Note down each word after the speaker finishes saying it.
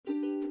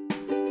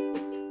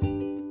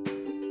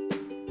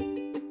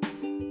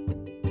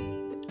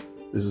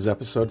This is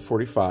episode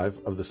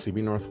 45 of the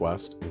CB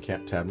Northwest and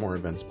Camp Tadmor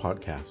Events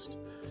podcast.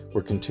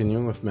 We're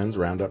continuing with Men's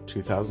Roundup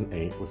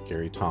 2008 with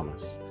Gary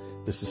Thomas.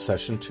 This is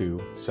session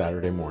 2,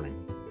 Saturday morning.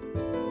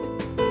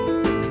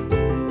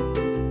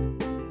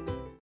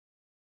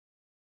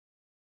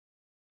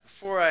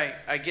 Before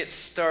I get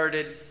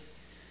started,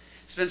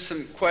 there's been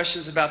some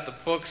questions about the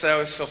books. I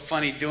always feel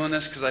funny doing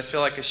this because I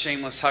feel like a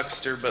shameless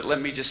huckster, but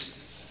let me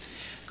just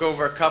go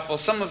over a couple.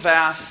 Some have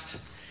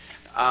asked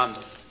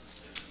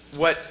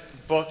what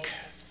book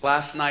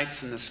last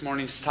night's and this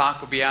morning's talk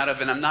will be out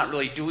of, and I'm not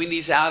really doing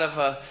these out of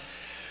a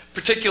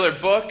particular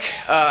book.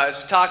 As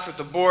we talked with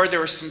the board, there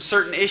were some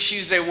certain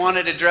issues they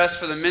wanted addressed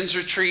for the men's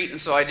retreat, and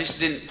so I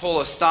just didn't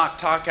pull a stock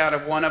talk out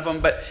of one of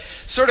them, but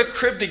sort of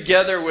cribbed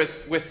together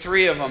with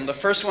three of them. The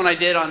first one I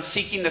did on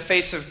seeking the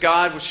face of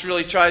God, which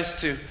really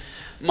tries to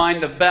mine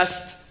the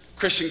best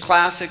Christian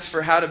classics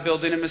for how to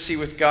build intimacy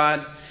with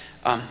God.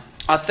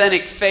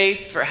 Authentic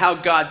faith, for how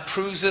God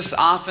proves us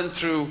often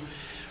through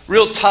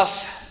real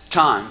tough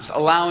times,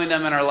 allowing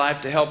them in our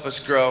life to help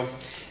us grow.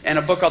 And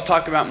a book I'll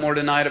talk about more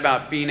tonight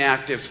about being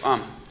active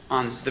on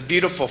the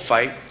beautiful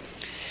fight.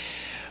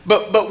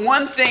 But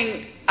one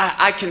thing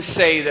I can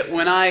say that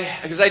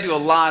because I do a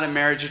lot of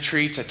marriage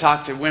retreats, I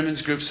talk to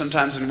women's groups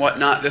sometimes and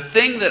whatnot, the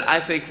thing that I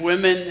think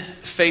women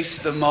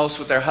face the most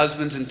with their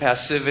husbands in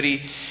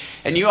passivity,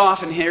 and you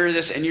often hear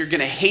this and you're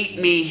going to hate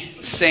me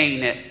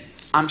saying it,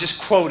 I'm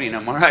just quoting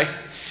them, all right?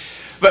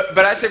 But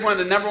I'd say one of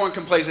the number one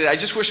complaints is, I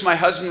just wish my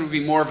husband would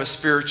be more of a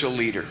spiritual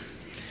leader.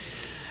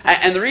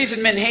 And the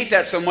reason men hate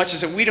that so much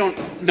is that we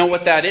don't know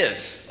what that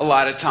is a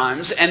lot of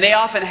times. And they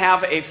often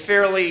have a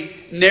fairly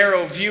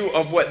narrow view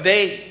of what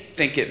they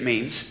think it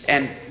means.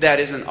 And that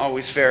isn't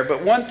always fair.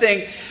 But one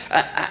thing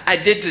I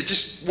did to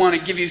just want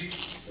to give you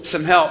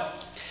some help.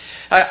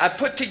 I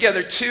put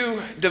together two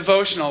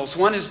devotionals.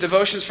 One is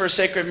Devotions for a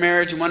Sacred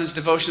Marriage and one is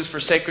Devotions for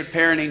Sacred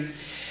Parenting.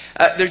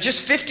 They're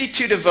just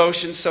 52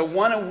 devotions, so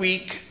one a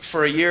week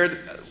for a year.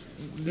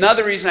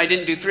 Another reason I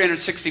didn't do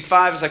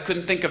 365 is I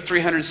couldn't think of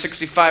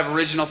 365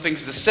 original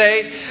things to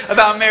say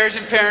about marriage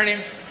and parenting.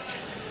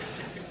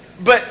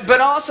 But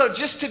also,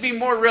 just to be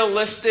more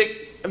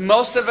realistic,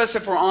 most of us,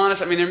 if we're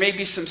honest, I mean, there may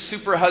be some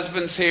super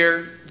husbands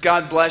here,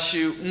 God bless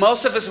you.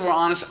 Most of us, if we're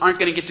honest, aren't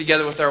going to get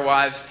together with our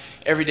wives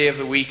every day of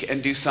the week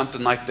and do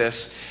something like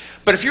this.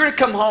 But if you were to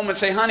come home and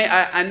say, honey,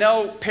 I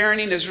know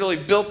parenting has really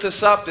built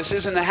us up. This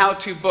isn't a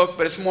how-to book,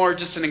 but it's more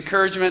just an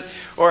encouragement.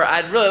 Or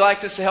I'd really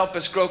like this to help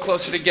us grow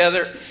closer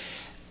together.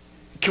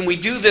 Can we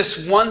do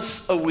this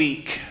once a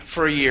week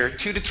for a year?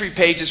 2 to 3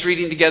 pages,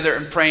 reading together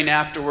and praying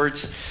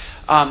afterwards.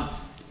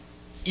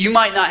 You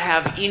might not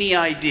have any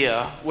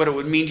idea what it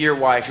would mean to your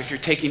wife if you're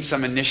taking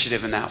some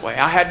initiative in that way.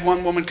 I had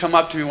one woman come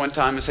up to me one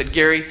time and said,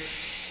 Gary,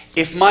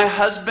 if my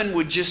husband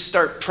would just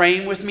start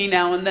praying with me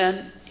now and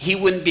then, he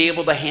wouldn't be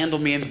able to handle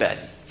me in bed.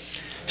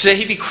 She said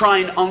he'd be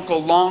crying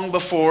uncle long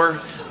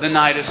before the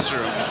night is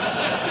through.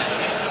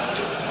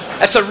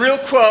 That's a real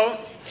quote.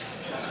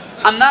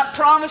 I'm not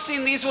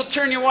promising these will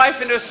turn your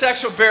wife into a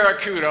sexual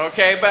barracuda,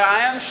 okay? But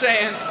I am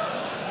saying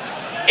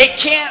it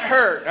can't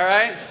hurt, all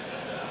right?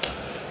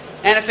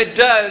 And if it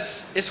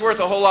does, it's worth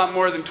a whole lot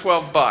more than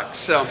 $12.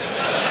 So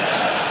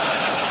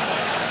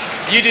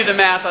you do the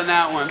math on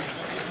that one.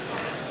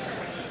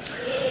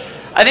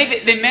 I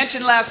think they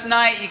mentioned last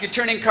night you could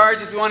turn in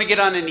cards if you want to get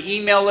on an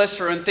email list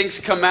for when things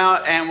come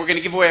out, and we're going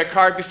to give away a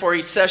card before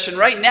each session.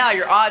 Right now,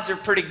 your odds are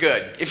pretty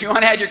good. If you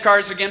want to add your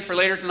cards again for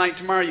later tonight,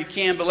 tomorrow, you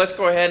can, but let's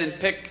go ahead and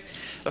pick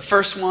the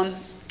first one.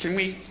 Can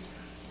we?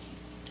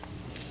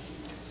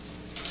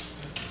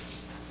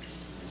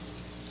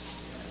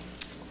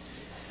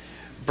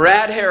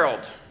 Bray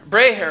Harold,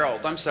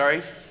 I'm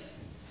sorry.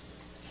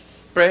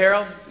 Bray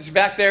Harold, is he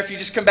back there? If you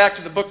just come back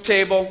to the book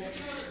table.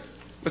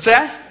 What's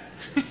that?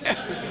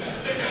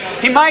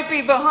 He might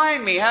be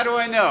behind me. How do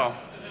I know?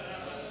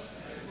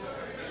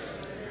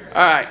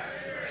 All right.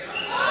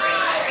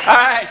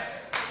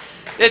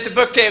 At the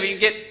book table, you can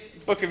get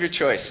a book of your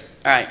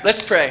choice. All right,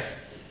 let's pray.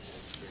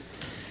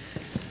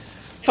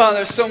 Father,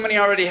 there's so many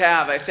already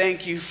have. I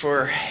thank you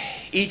for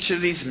each of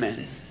these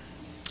men.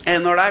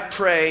 And Lord, I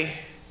pray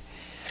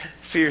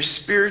for your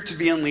Spirit to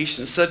be unleashed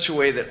in such a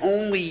way that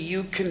only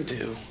you can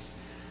do.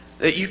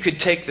 That you could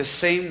take the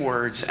same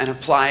words and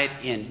apply it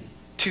in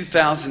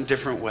 2,000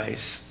 different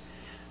ways.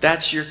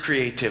 That's your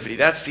creativity.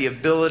 That's the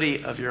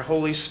ability of your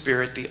Holy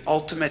Spirit, the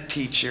ultimate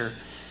teacher,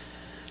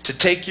 to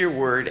take your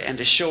word and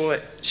to show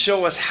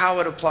us how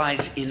it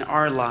applies in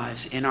our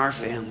lives, in our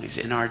families,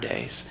 in our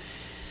days.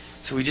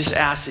 So we just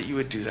ask that you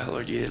would do that,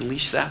 Lord. You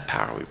unleash that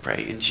power, we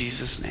pray, in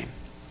Jesus' name.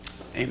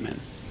 Amen.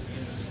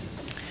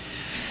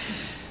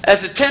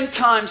 As a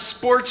 10-time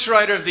sports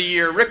writer of the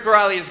year, Rick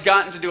Riley has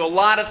gotten to do a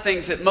lot of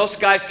things that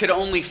most guys could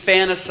only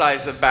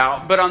fantasize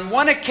about. But on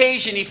one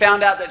occasion, he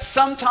found out that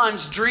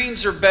sometimes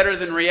dreams are better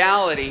than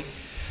reality,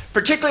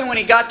 particularly when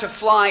he got to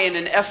fly in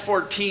an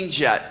F-14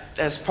 jet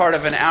as part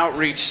of an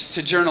outreach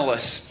to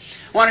journalists.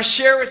 I want to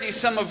share with you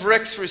some of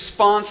Rick's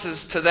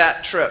responses to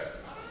that trip.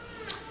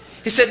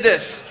 He said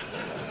this: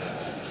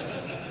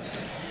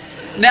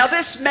 Now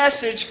this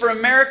message for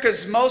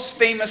America's most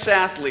famous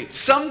athlete.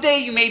 Someday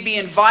you may be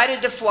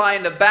invited to fly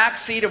in the back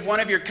seat of one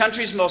of your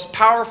country's most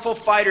powerful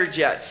fighter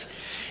jets.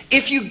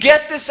 If you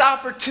get this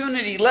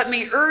opportunity, let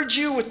me urge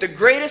you with the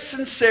greatest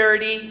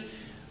sincerity,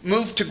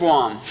 move to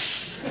Guam.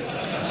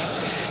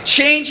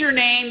 Change your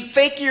name,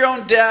 fake your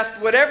own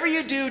death. Whatever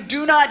you do,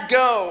 do not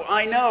go.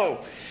 I know.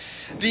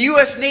 The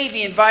U.S.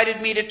 Navy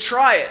invited me to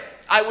try it.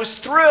 I was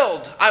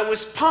thrilled. I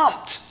was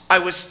pumped. I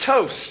was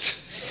toast.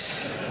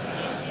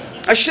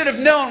 I should have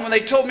known when they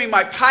told me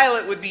my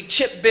pilot would be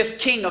Chip Biff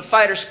King of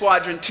Fighter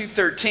Squadron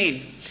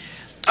 213.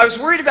 I was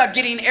worried about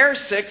getting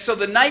airsick, so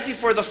the night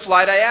before the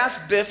flight, I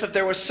asked Biff if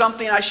there was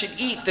something I should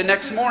eat the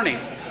next morning.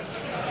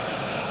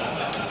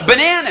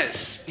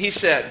 Bananas, he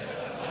said.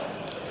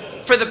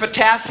 For the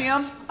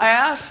potassium, I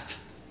asked.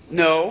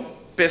 No,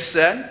 Biff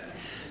said.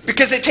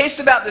 Because they taste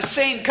about the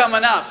same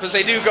coming up as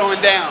they do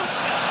going down.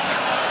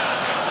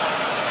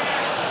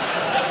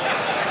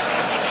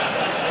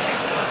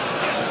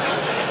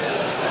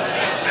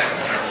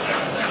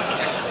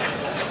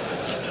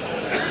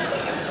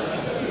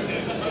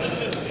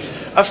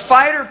 A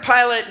fighter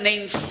pilot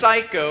named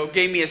Psycho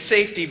gave me a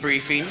safety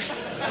briefing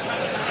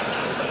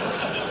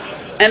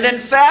and then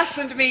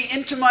fastened me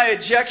into my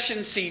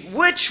ejection seat,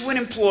 which, when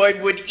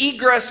employed, would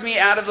egress me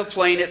out of the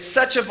plane at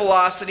such a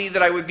velocity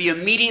that I would be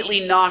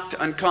immediately knocked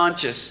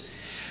unconscious.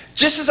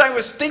 Just as I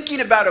was thinking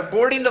about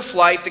aborting the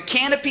flight, the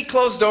canopy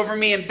closed over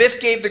me and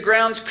Biff gave the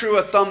grounds crew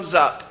a thumbs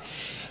up.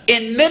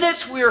 In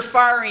minutes, we were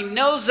firing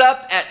nose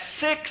up at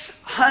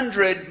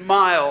 600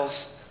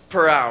 miles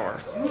per hour.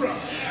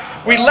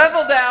 We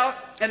leveled out,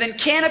 and then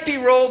canopy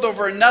rolled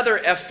over another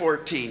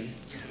F-14.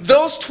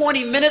 Those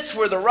 20 minutes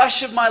were the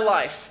rush of my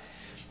life.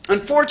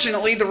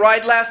 Unfortunately, the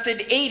ride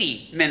lasted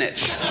 80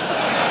 minutes.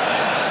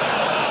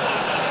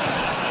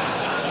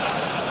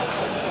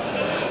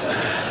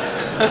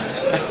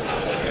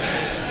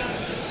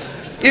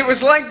 It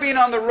was like being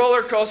on the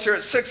roller coaster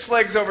at Six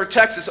Flags Over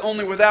Texas,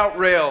 only without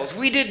rails.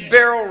 We did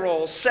barrel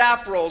rolls,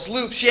 sap rolls,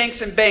 loops,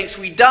 yanks, and banks.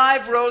 We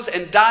dived, rose,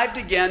 and dived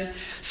again,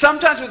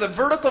 sometimes with a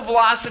vertical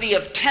velocity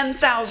of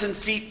 10,000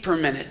 feet per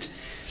minute.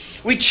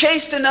 We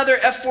chased another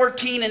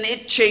F-14 and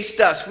it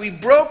chased us. We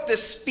broke the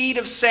speed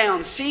of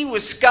sound. Sea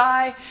was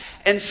sky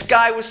and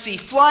sky was sea.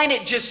 Flying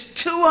at just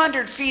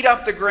 200 feet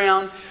off the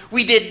ground,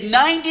 we did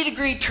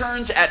 90-degree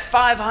turns at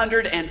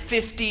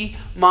 550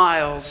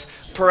 miles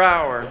per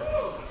hour.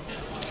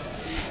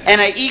 And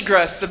I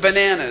egressed the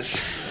bananas.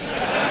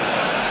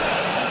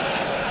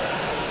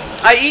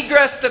 I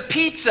egressed the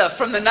pizza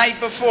from the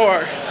night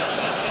before.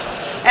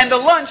 And the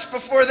lunch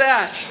before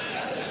that.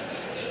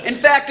 In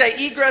fact, I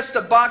egressed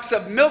a box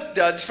of Milk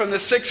Duds from the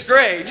 6th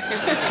grade.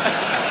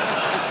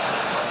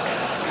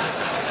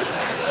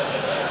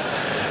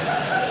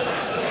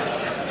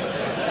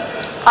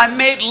 I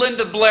made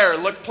Linda Blair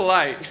look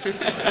polite.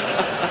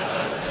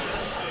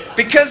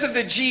 Because of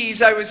the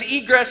G's, I was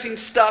egressing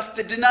stuff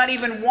that did not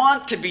even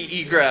want to be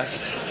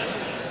egressed.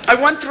 I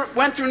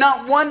went through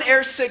not one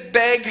airsick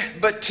bag,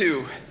 but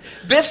two.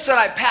 Biff said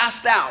I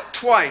passed out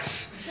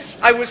twice.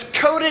 I was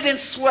coated in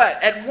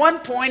sweat. At one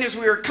point, as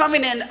we were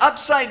coming in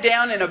upside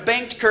down in a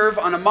banked curve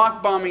on a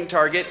mock bombing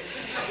target,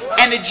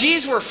 and the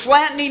G's were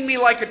flattening me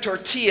like a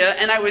tortilla,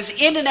 and I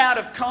was in and out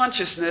of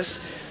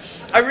consciousness,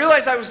 I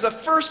realized I was the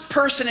first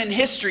person in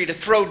history to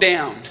throw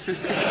down.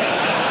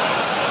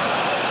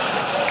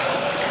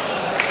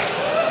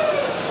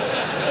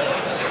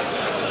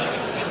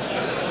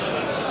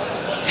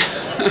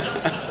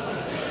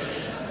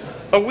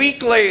 A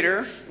week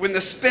later, when the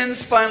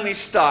spins finally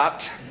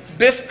stopped,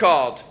 Biff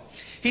called.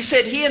 He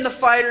said he and the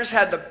fighters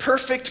had the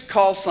perfect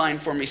call sign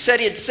for me.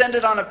 Said he had sent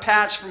it on a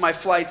patch for my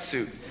flight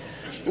suit.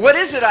 What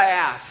is it, I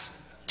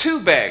asked.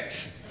 2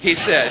 bags, he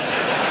said.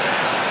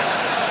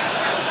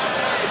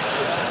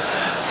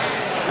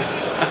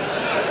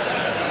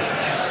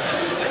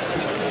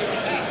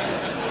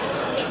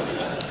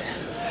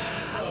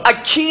 I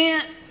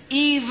can't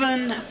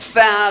even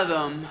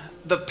fathom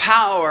the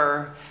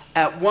power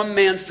at one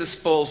man's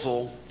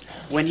disposal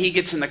when he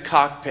gets in the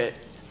cockpit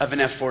of an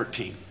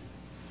F-14.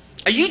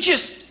 You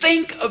just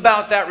think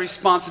about that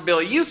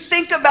responsibility. You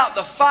think about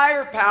the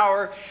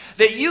firepower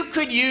that you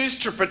could use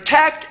to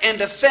protect and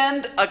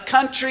defend a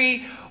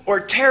country or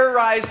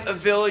terrorize a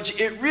village.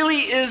 It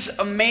really is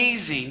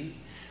amazing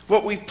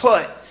what we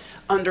put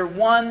under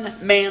one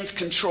man's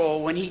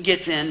control when he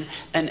gets in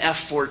an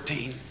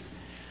F-14.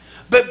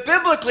 But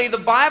biblically, the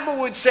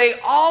Bible would say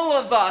all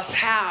of us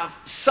have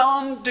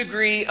some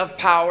degree of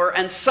power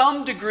and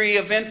some degree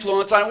of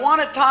influence. I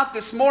want to talk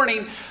this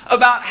morning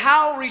about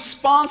how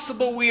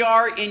responsible we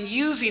are in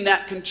using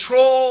that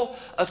control,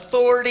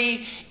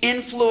 authority,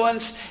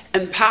 influence,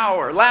 and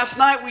power. Last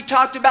night we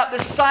talked about the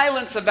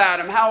silence of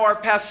Adam, how our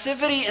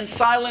passivity and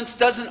silence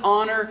doesn't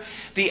honor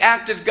the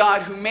active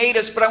God who made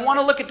us. But I want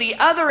to look at the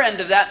other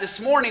end of that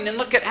this morning and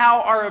look at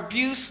how our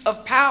abuse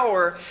of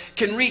power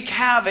can wreak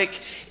havoc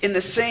in the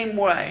same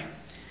way.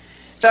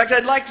 In fact,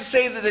 I'd like to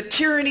say that the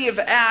tyranny of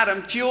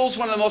Adam fuels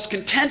one of the most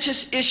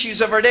contentious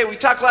issues of our day. We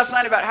talked last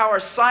night about how our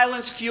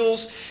silence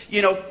fuels,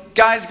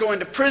 guys going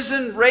to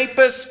prison,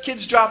 rapists,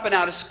 kids dropping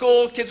out of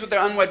school, kids with their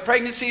unwed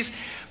pregnancies.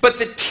 But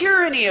the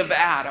tyranny of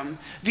Adam,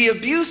 the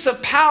abuse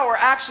of power,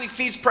 actually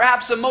feeds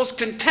perhaps the most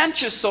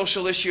contentious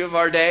social issue of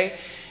our day.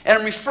 And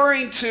I'm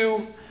referring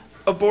to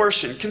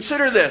abortion.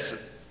 Consider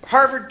this. A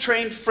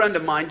Harvard-trained friend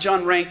of mine,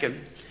 John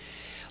Rankin,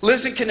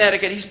 lives in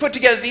Connecticut. He's put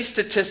together these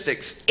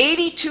statistics.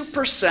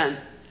 82%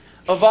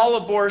 of all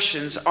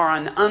abortions are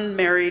on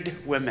unmarried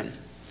women.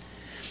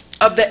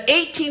 Of the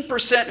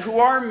 18% who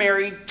are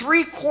married,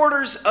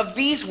 3/4 of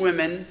these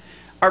women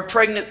are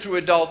pregnant through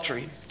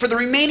adultery. For the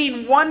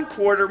remaining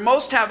 1/4,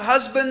 most have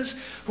husbands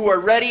who are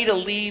ready to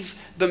leave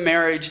the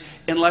marriage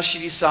unless she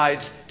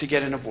decides to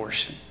get an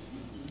abortion.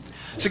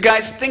 So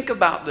guys, think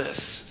about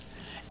this.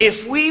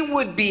 If we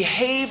would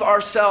behave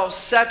ourselves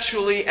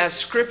sexually as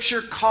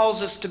Scripture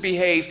calls us to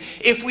behave,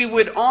 if we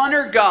would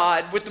honor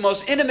God with the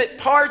most intimate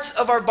parts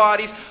of our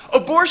bodies,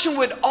 abortion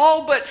would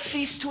all but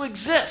cease to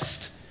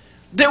exist.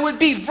 There would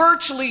be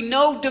virtually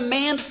no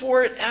demand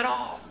for it at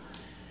all.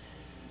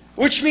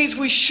 Which means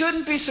we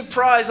shouldn't be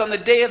surprised on the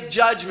day of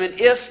judgment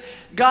if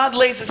God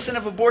lays the sin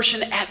of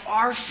abortion at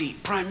our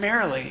feet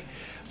primarily.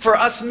 For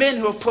us men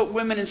who have put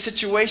women in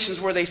situations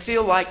where they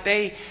feel like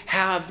they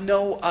have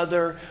no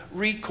other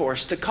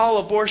recourse. To call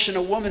abortion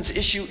a woman's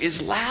issue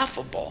is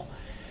laughable,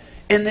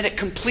 in that it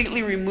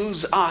completely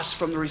removes us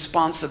from the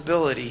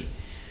responsibility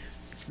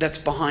that's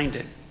behind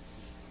it.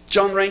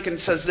 John Rankin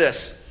says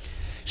this: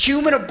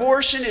 human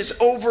abortion is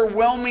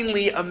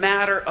overwhelmingly a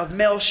matter of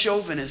male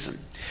chauvinism,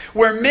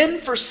 where men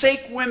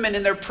forsake women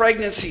in their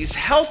pregnancies.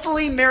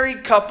 Healthily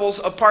married couples,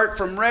 apart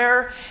from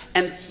rare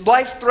and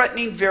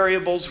life-threatening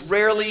variables,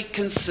 rarely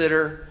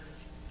consider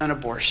an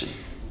abortion.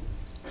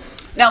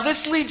 Now,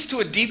 this leads to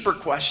a deeper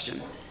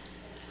question.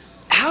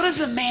 How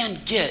does a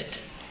man get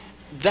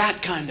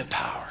that kind of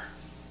power?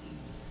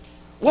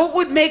 What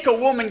would make a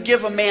woman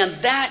give a man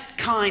that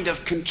kind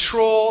of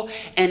control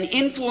and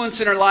influence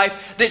in her life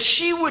that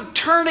she would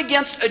turn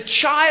against a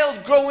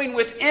child growing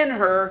within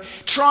her,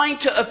 trying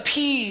to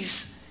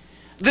appease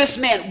this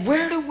man?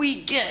 Where do we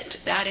get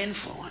that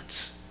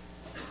influence?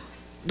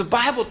 The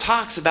Bible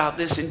talks about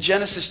this in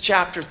Genesis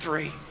chapter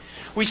 3.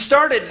 We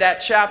started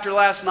that chapter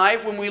last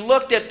night when we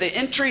looked at the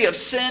entry of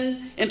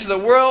sin into the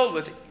world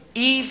with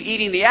Eve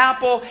eating the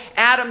apple,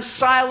 Adam's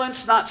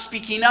silence, not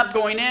speaking up,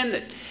 going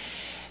in.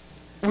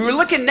 We were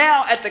looking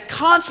now at the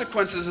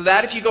consequences of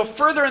that. If you go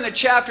further in the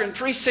chapter in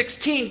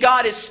 3:16,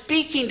 God is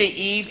speaking to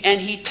Eve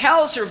and he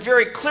tells her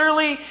very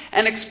clearly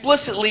and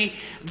explicitly,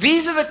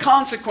 these are the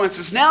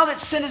consequences. Now that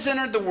sin has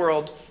entered the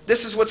world,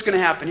 this is what's going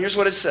to happen. Here's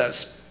what it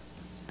says.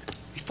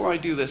 Before I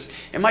do this,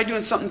 am I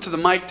doing something to the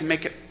mic to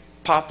make it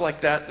pop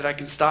like that I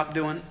can stop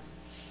doing?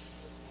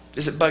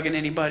 Is it bugging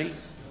anybody?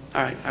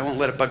 All right, I won't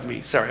let it bug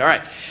me. Sorry. All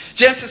right.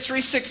 Genesis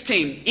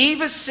 3:16. Eve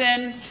has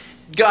sinned.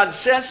 God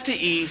says to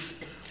Eve,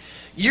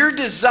 your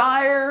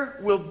desire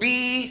will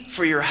be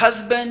for your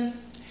husband,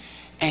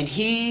 and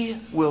he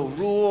will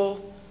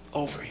rule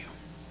over you.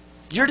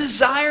 Your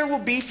desire will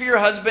be for your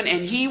husband,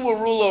 and he will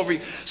rule over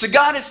you. So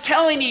God is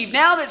telling Eve,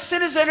 now that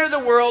sin has entered the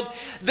world,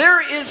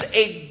 there is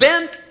a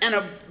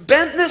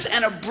bentness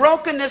and a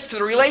brokenness to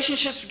the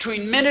relationships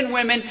between men and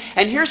women.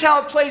 And here's how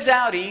it plays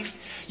out, Eve.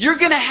 You're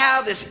going to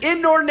have this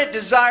inordinate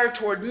desire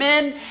toward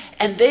men,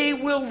 and they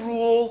will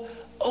rule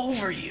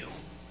over you.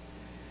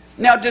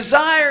 Now,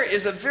 desire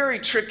is a very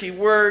tricky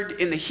word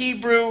in the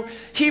Hebrew.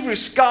 Hebrew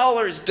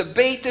scholars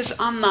debate this.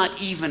 I'm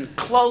not even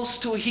close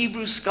to a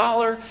Hebrew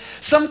scholar.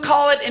 Some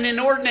call it an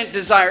inordinate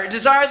desire, a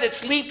desire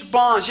that's leaped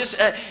bonds, just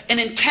an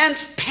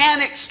intense,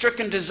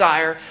 panic-stricken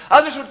desire.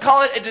 Others would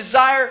call it a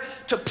desire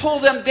to pull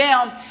them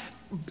down.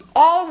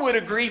 All would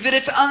agree that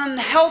it's an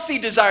unhealthy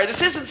desire.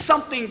 This isn't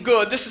something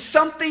good. This is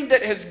something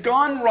that has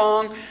gone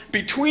wrong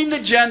between the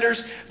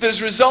genders that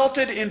has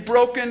resulted in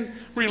broken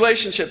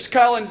relationships.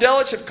 Kyle and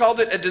Delich have called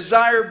it a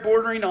desire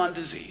bordering on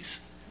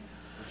disease.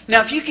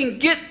 Now, if you can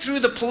get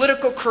through the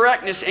political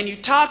correctness and you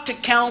talk to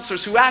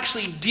counselors who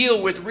actually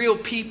deal with real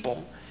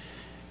people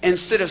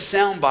instead of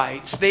sound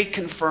bites, they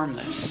confirm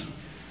this.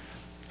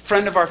 A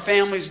friend of our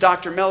family's,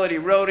 Dr. Melody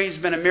Rohde, has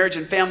been a marriage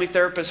and family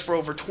therapist for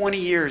over 20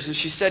 years. And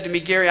she said to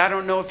me, Gary, I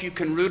don't know if you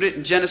can root it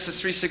in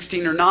Genesis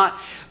 3:16 or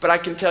not, but I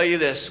can tell you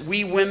this.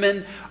 We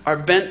women are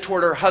bent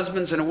toward our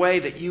husbands in a way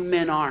that you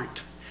men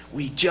aren't.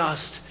 We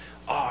just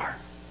are.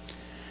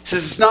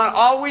 Says it's not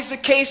always the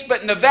case,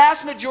 but in the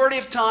vast majority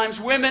of times,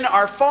 women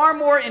are far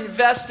more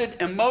invested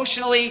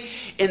emotionally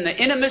in the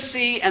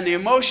intimacy and the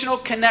emotional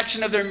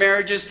connection of their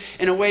marriages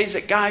in ways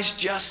that guys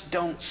just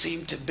don't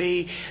seem to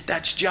be.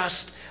 That's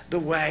just the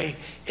way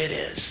it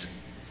is.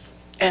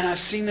 And I've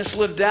seen this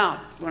lived out.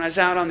 When I was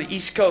out on the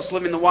East Coast,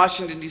 living in the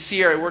Washington,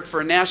 D.C. area, I worked for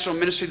a national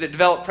ministry that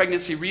developed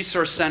pregnancy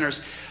resource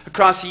centers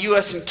across the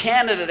U.S. and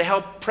Canada to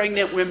help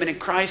pregnant women in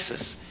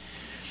crisis.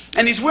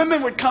 And these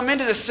women would come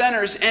into the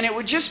centers, and it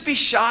would just be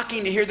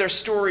shocking to hear their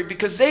story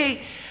because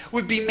they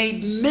would be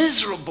made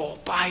miserable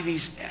by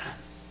these,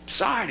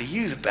 sorry to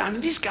use it, but I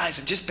mean, these guys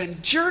have just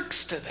been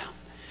jerks to them.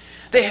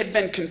 They had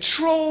been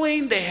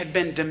controlling, they had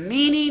been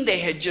demeaning, they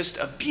had just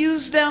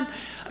abused them.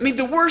 I mean,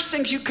 the worst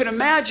things you could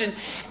imagine.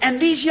 And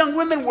these young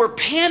women were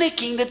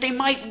panicking that they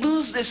might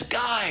lose this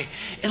guy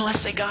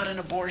unless they got an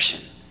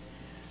abortion.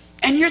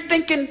 And you're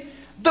thinking,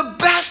 the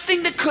best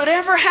thing that could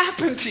ever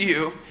happen to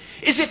you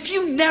is if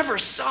you never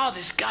saw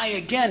this guy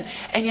again.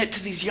 And yet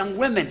to these young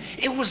women,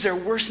 it was their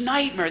worst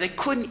nightmare. They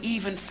couldn't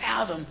even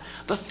fathom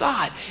the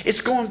thought.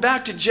 It's going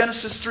back to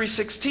Genesis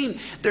 3:16.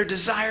 Their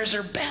desires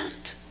are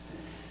bent.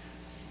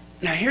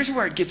 Now here's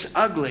where it gets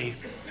ugly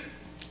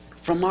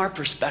from our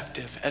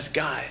perspective as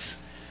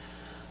guys.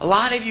 A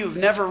lot of you have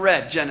never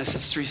read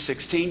Genesis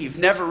 3:16. You've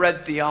never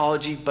read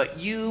theology, but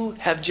you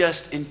have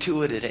just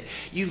intuited it.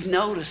 You've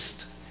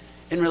noticed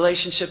in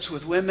relationships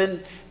with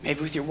women,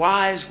 maybe with your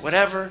wives,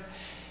 whatever,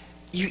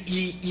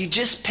 you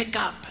just pick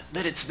up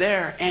that it's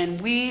there.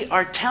 And we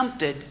are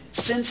tempted,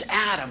 since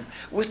Adam,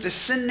 with the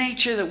sin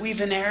nature that we've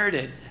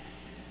inherited,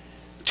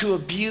 to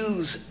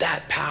abuse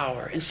that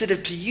power. Instead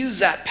of to use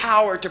that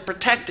power to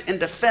protect and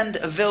defend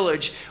a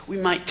village, we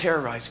might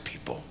terrorize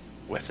people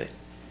with it.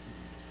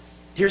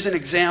 Here's an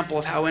example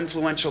of how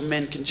influential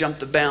men can jump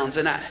the bounds.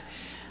 And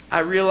I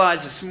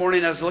realized this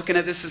morning, I was looking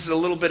at this is a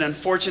little bit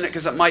unfortunate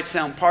because it might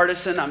sound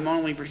partisan. I'm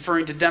only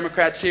referring to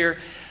Democrats here.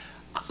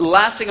 The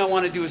last thing I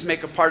want to do is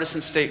make a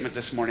partisan statement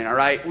this morning, all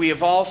right? We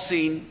have all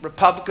seen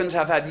Republicans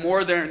have had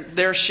more than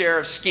their share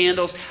of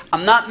scandals.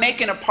 I'm not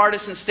making a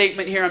partisan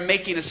statement here. I'm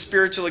making a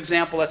spiritual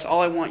example. That's all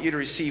I want you to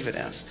receive it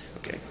as.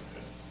 Okay.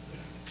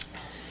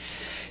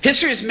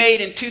 History is made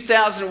in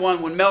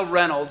 2001 when Mel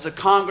Reynolds, a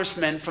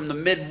congressman from the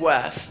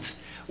Midwest,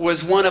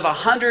 was one of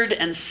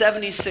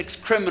 176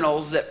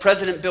 criminals that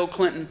President Bill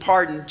Clinton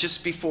pardoned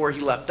just before he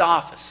left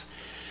office.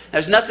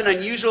 There's nothing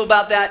unusual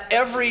about that.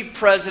 Every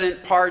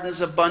president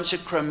pardons a bunch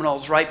of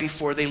criminals right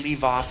before they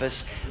leave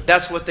office.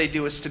 That's what they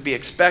do. It's to be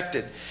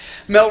expected.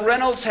 Mel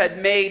Reynolds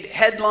had made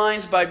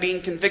headlines by being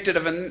convicted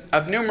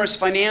of numerous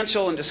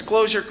financial and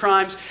disclosure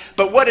crimes.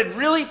 But what had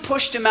really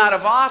pushed him out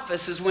of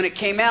office is when it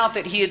came out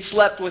that he had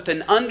slept with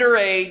an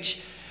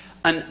underage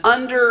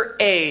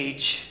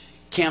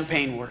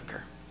campaign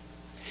worker.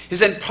 He's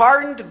then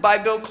pardoned by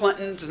Bill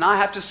Clinton, did not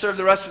have to serve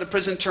the rest of the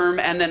prison term,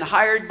 and then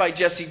hired by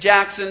Jesse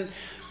Jackson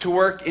to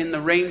work in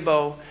the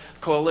Rainbow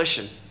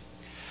Coalition.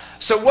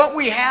 So what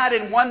we had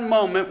in one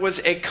moment was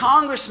a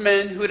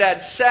congressman who had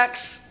had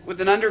sex with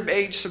an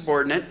underage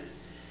subordinate,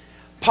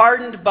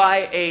 pardoned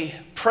by a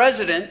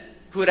president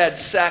who had had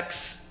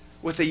sex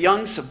with a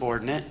young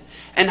subordinate,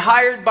 and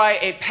hired by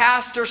a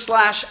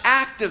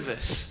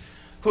pastor/activist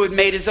who had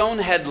made his own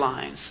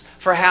headlines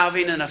for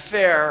having an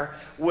affair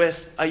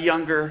with a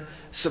younger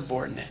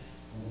subordinate.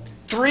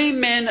 Three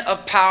men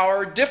of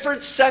power,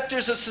 different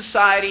sectors of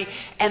society,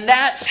 and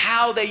that's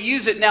how they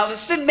use it. Now,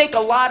 this didn't make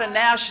a lot of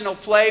national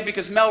play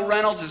because Mel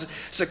Reynolds is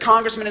a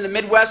congressman in the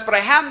Midwest, but I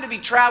happened to be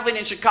traveling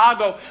in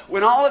Chicago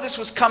when all of this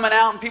was coming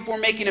out and people were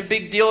making a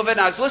big deal of it,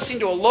 and I was listening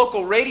to a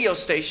local radio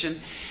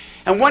station,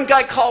 and one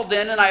guy called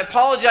in, and I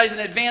apologize in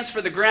advance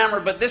for the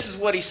grammar, but this is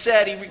what he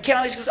said. He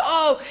recounted, he goes,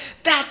 "Oh,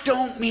 that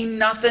don't mean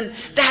nothing.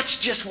 That's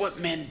just what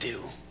men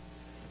do.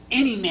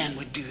 Any man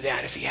would do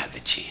that if he had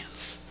the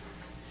chance."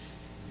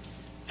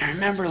 I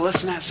remember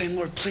listening to that saying,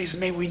 "Lord, please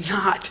may we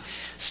not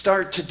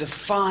start to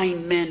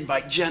define men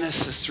by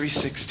Genesis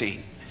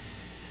 3:16.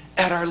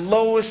 At our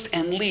lowest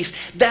and least.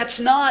 That's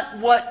not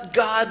what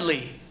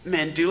godly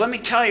men do. Let me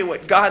tell you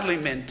what godly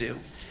men do.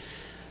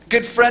 A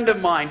good friend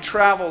of mine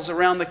travels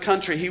around the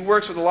country. He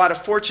works with a lot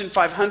of Fortune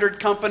 500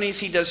 companies.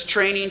 He does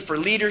training for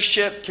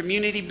leadership,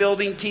 community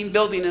building, team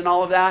building, and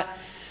all of that.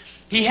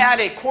 He had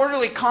a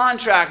quarterly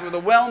contract with a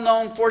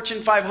well-known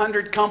Fortune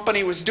 500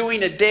 company, was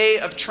doing a day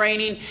of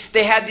training.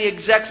 They had the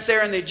execs there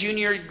and the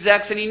junior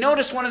execs, and he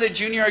noticed one of the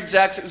junior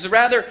execs. It was a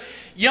rather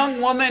young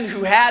woman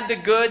who had the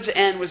goods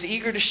and was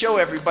eager to show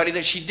everybody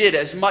that she did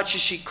as much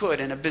as she could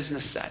in a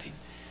business setting.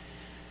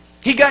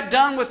 He got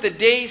done with the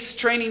day's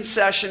training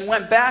session,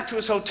 went back to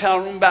his hotel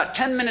room. About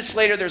 10 minutes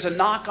later, there's a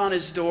knock on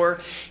his door.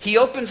 He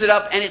opens it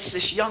up, and it's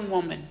this young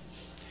woman.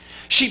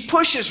 She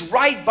pushes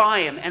right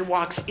by him and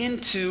walks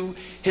into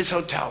his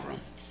hotel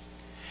room.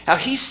 Now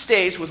he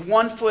stays with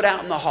one foot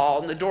out in the hall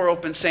and the door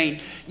open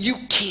saying, "You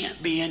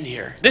can't be in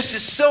here. This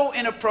is so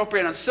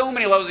inappropriate on so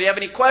many levels. If you have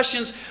any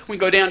questions, we can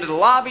go down to the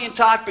lobby and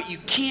talk, but you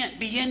can't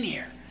be in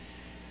here."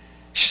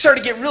 She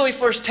started to get really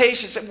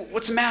flirtatious. She said,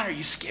 "What's the matter? Are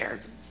you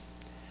scared?"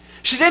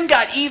 She then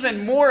got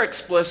even more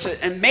explicit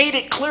and made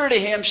it clear to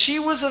him she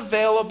was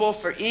available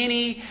for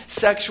any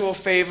sexual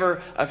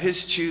favor of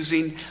his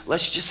choosing.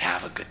 Let's just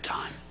have a good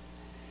time.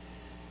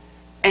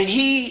 And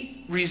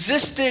he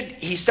resisted.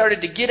 He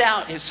started to get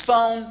out his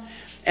phone.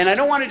 And I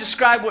don't want to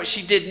describe what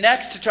she did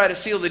next to try to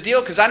seal the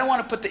deal because I don't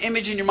want to put the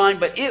image in your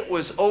mind, but it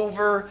was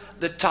over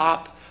the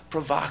top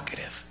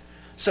provocative.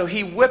 So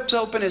he whips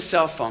open his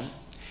cell phone.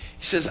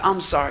 He says,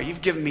 "I'm sorry,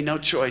 you've given me no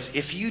choice.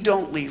 If you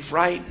don't leave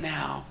right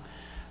now,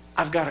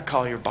 I've got to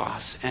call your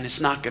boss, and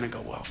it's not going to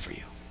go well for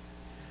you."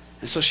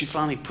 And so she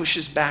finally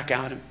pushes back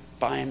out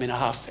by him in a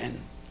huff and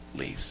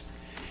leaves.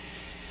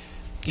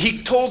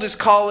 He told his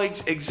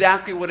colleagues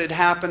exactly what had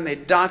happened. They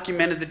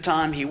documented the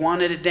time. He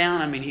wanted it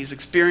down. I mean, he's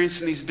experienced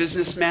in these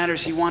business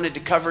matters. He wanted to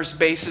cover his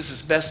bases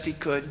as best he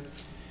could.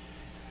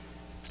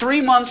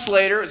 3 months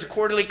later, it was a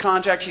quarterly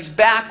contract. He's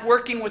back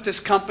working with this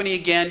company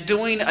again,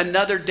 doing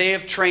another day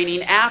of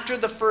training. After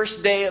the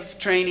first day of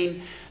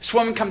training, this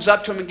woman comes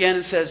up to him again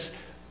and says,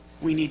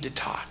 "We need to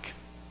talk."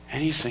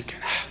 And he's thinking,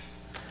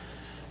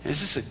 is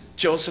this a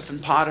Joseph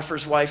and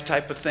Potiphar's wife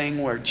type of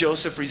thing, where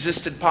Joseph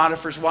resisted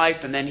Potiphar's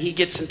wife and then he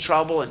gets in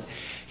trouble, and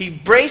he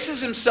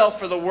braces himself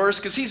for the worst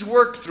because he's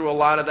worked through a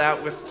lot of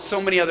that with so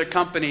many other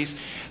companies.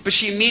 But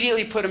she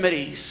immediately put him at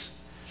ease.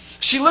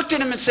 She looked at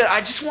him and said,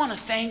 "I just want to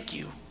thank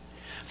you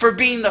for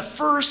being the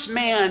first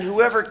man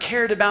who ever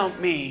cared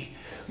about me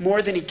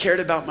more than he cared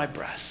about my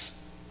breasts."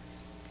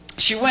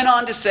 She went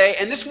on to say,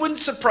 and this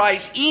wouldn't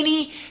surprise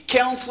any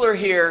counselor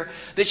here,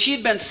 that she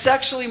had been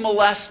sexually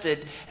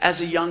molested as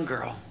a young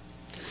girl.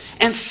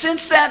 And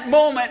since that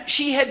moment,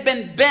 she had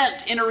been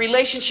bent in her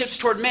relationships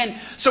toward men.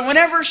 So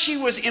whenever she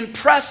was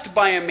impressed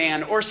by a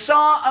man or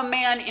saw a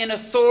man in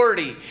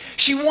authority,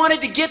 she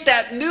wanted to get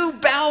that new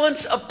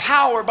balance of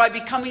power by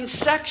becoming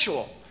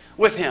sexual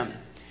with him.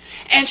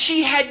 And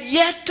she had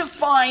yet to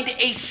find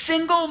a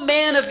single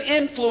man of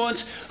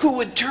influence who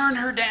would turn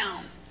her down.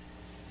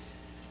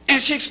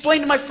 And she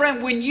explained to my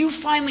friend, "When you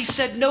finally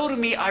said no to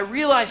me, I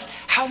realized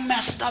how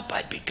messed up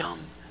I'd become.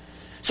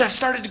 So I've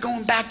started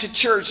going back to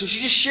church." And she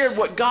just shared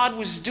what God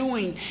was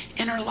doing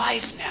in her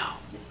life now.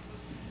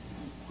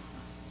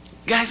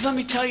 Guys, let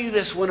me tell you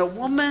this. When a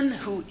woman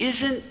who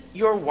isn't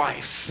your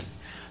wife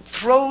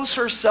throws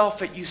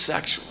herself at you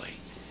sexually,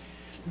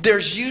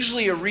 there's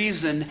usually a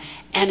reason,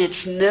 and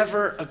it's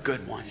never a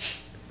good one.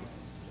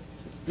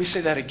 Let me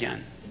say that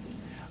again.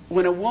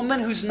 When a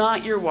woman who's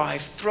not your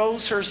wife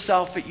throws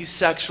herself at you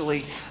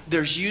sexually,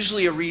 there's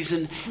usually a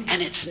reason,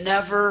 and it's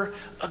never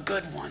a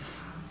good one.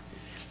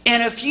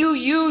 And if you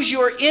use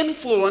your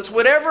influence,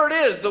 whatever it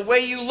is, the way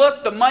you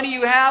look, the money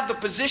you have, the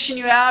position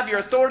you have, your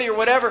authority or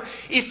whatever,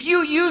 if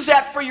you use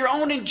that for your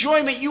own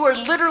enjoyment, you are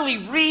literally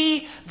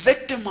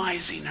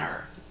re-victimizing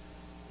her.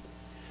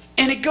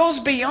 And it goes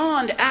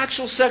beyond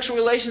actual sexual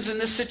relations in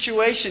this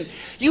situation.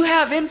 You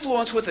have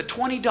influence with a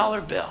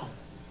 $20 bill,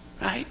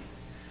 right?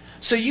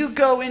 So you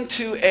go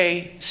into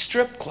a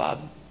strip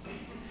club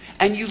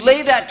and you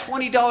lay that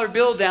 $20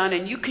 bill down,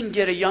 and you can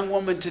get a young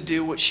woman to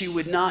do what she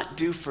would not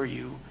do for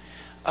you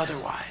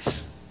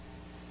otherwise.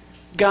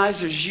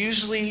 Guys, there's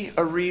usually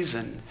a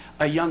reason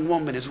a young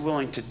woman is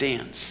willing to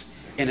dance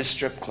in a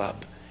strip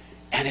club,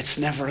 and it's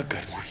never a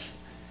good one.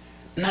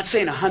 I'm not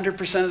saying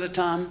 100% of the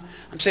time.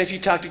 I'm saying if you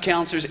talk to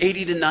counselors,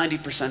 80 to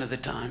 90% of the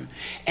time.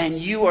 And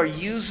you are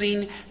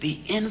using the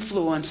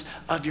influence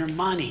of your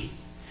money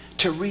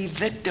to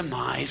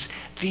re-victimize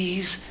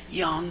these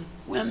young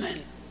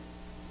women.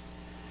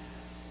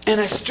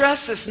 And I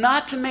stress this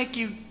not to make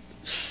you,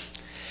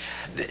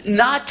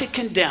 not to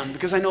condemn,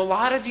 because I know a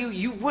lot of you,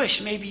 you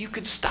wish maybe you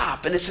could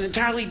stop, and it's an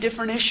entirely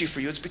different issue for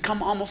you. It's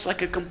become almost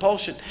like a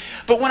compulsion.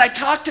 But when I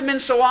talk to men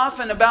so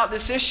often about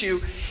this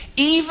issue,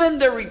 even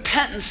their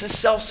repentance is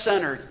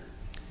self-centered.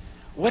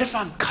 What if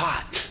I'm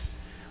caught?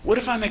 What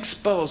if I'm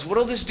exposed? What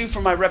will this do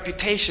for my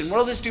reputation? What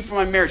will this do for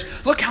my marriage?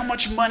 Look how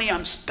much money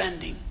I'm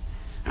spending.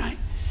 Right?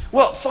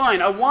 Well,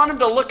 fine. I want them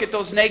to look at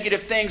those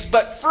negative things,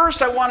 but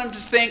first I want them to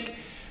think,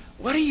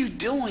 what are you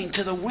doing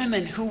to the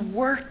women who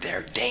work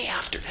there day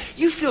after?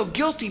 You feel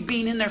guilty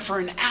being in there for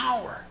an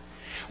hour.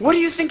 What do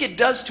you think it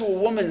does to a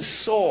woman's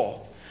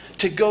soul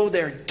to go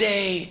there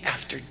day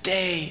after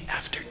day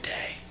after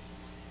day?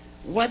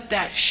 What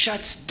that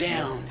shuts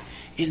down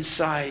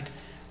inside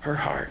her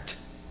heart.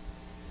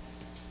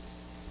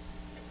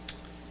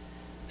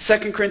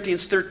 2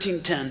 Corinthians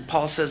 13:10,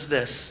 Paul says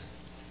this,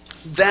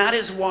 "That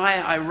is why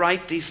I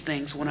write these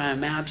things when I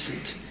am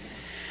absent,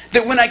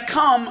 that when I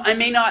come, I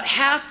may not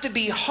have to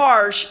be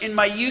harsh in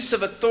my use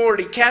of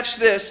authority." Catch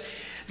this.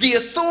 "The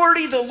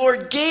authority the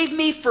Lord gave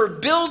me for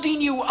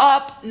building you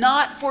up,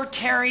 not for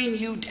tearing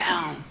you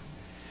down."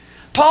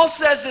 Paul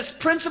says this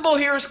principle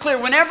here is clear.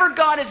 Whenever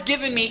God has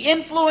given me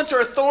influence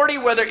or authority,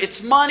 whether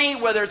it's money,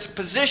 whether it's a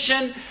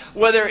position,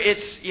 whether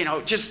it's,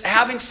 just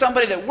having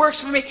somebody that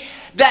works for me,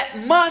 that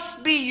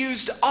must be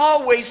used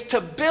always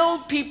to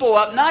build people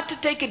up, not to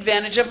take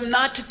advantage of them,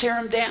 not to tear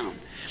them down.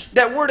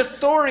 That word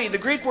authority, the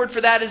Greek word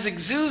for that is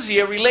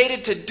exousia,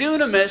 related to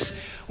dunamis,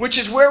 which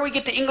is where we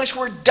get the English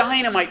word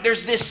dynamite.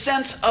 There's this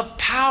sense of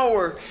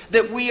power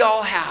that we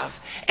all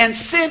have. And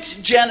since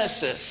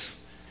Genesis,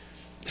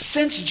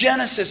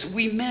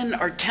 we men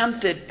are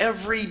tempted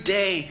every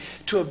day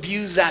to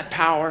abuse that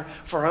power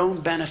for our own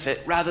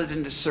benefit rather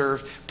than to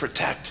serve,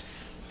 protect,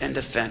 and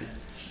defend.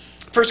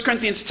 1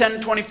 Corinthians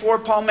 10:24,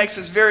 Paul makes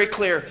this very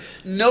clear.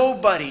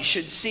 Nobody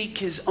should seek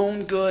his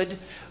own good,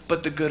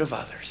 but the good of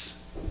others.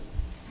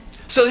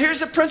 So here's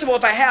the principle.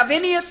 If I have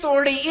any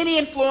authority, any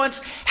influence,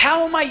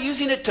 how am I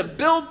using it to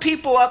build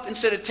people up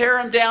instead of tear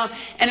them down?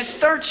 And it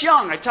starts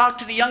young. I talked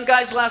to the young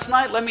guys last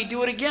night. Let me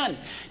do it again.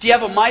 Do you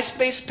have a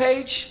MySpace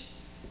page?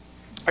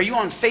 Are you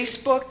on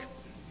Facebook?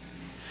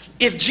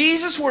 If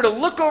Jesus were to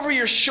look over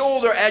your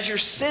shoulder as you're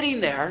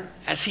sitting there,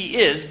 as he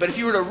is, but if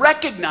you were to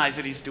recognize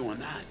that he's doing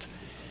that,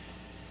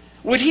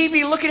 would he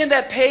be looking at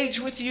that page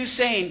with you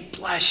saying,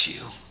 bless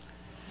you?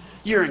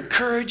 You're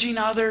encouraging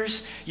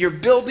others. You're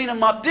building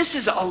them up. This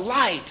is a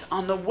light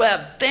on the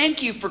web.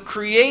 Thank you for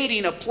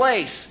creating a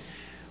place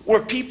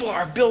where people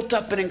are built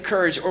up and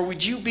encouraged. Or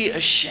would you be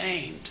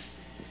ashamed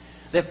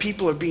that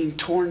people are being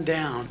torn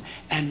down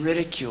and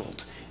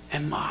ridiculed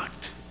and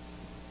mocked?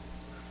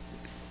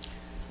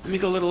 Let me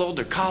go a little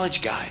older.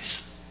 College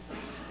guys.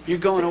 You're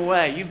going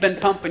away. You've been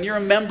pumping. You're a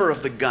member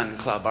of the gun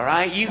club, all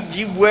right?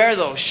 You wear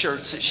those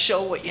shirts that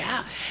show what you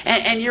have.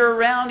 And you're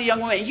around a young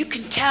woman. You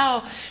can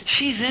tell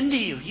she's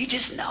into you. You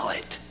just know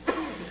it.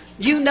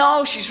 You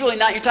know she's really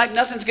not your type.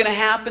 Nothing's going to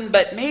happen.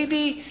 But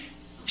maybe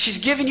she's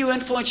giving you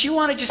influence. You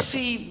want to just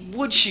see,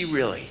 would she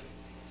really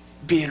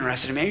be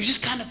interested in me? You're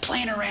just kind of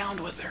playing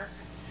around with her.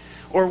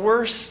 Or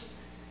worse,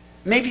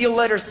 maybe you'll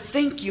let her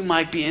think you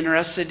might be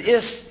interested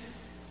if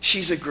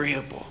she's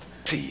agreeable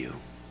to you.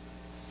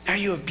 Are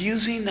you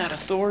abusing that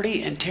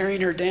authority and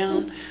tearing her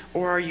down?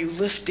 Or are you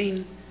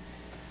lifting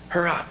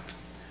her up?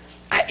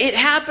 It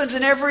happens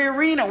in every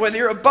arena, whether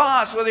you're a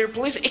boss, whether you're a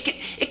policeman.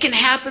 It can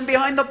happen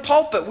behind the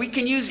pulpit. We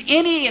can use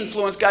any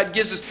influence God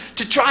gives us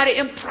to try to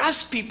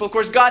impress people. Of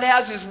course, God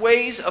has his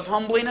ways of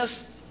humbling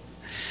us.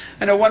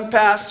 I know one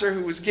pastor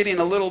who was getting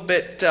a little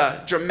bit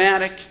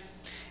dramatic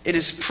in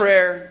his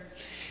prayer.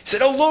 He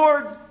said, "Oh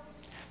Lord,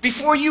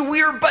 before you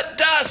we are but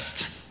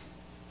dust."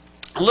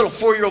 A little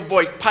 4-year-old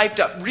boy piped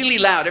up really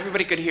loud.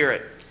 Everybody could hear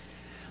it.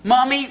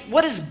 "Mommy,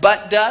 what is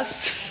butt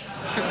dust?"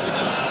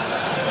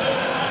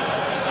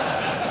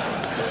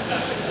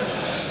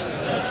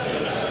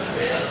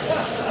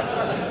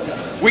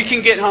 We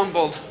can get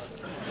humbled.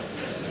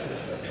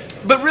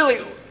 But really,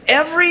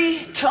 every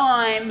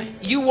time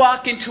you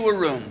walk into a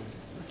room,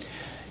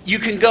 you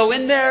can go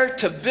in there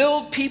to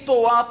build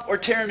people up or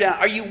tear them down.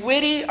 Are you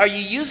witty? Are you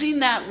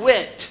using that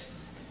wit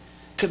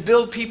to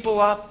build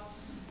people up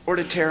or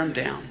to tear them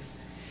down?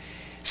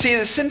 See,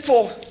 the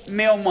sinful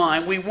male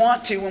mind, we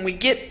want to, when we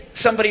get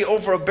somebody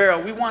over a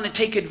barrel, we want to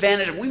take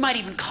advantage of them. We might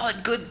even call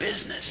it good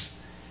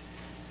business.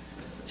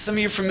 Some of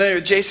you are familiar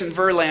with Jason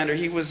Verlander.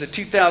 He was the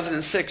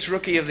 2006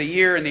 Rookie of the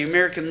Year in the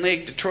American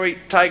League, Detroit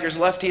Tigers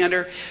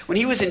left-hander. When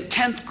he was in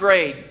 10th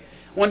grade,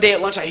 one day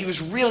at lunchtime, he was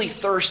really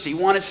thirsty. He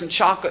wanted some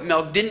chocolate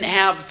milk. Didn't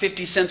have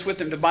 50 cents with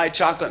him to buy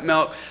chocolate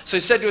milk. So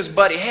he said to his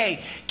buddy,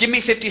 "Hey, give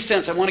me 50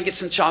 cents. I want to get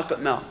some chocolate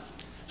milk."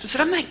 I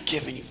said, "I'm not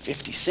giving you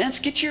 50 cents.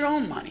 Get your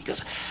own money." He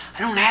goes,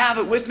 "I don't have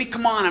it with me.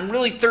 Come on, I'm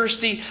really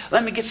thirsty.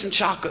 Let me get some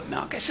chocolate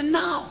milk." I said,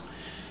 "No."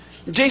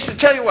 And Jason,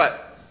 tell you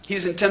what. He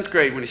was in 10th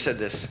grade when he said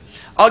this.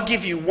 "I'll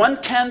give you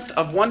 1/10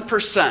 of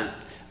 1%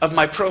 of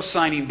my pro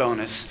signing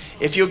bonus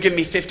if you'll give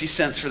me 50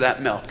 cents for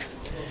that milk."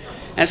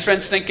 And his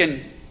friend's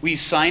thinking, "Will you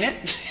sign it?"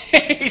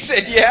 He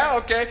said, "Yeah,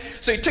 okay."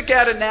 So he took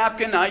out a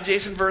napkin. "I,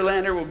 Jason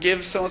Verlander, will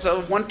give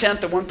so-and-so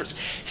 1/10 of 1%.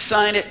 He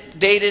signed it,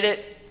 dated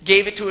it,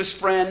 gave it to his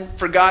friend,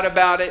 forgot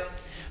about it.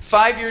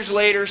 5 years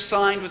later,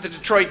 signed with the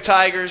Detroit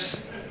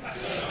Tigers.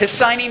 His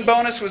signing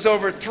bonus was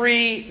over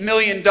 $3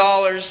 million,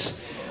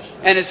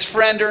 and his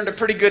friend earned a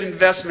pretty good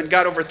investment,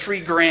 got over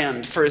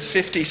 $3,000 for his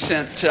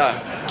 50-cent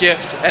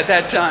gift at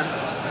that time.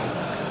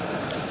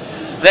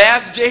 They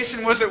asked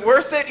Jason, "Was it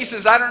worth it?" He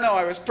says, "I don't know,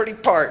 I was pretty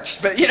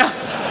parched, but you know."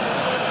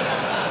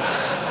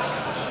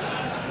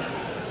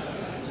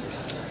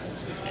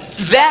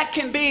 That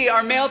can be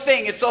our male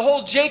thing. It's the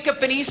whole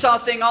Jacob and Esau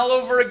thing all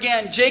over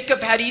again.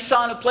 Jacob had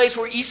Esau in a place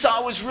where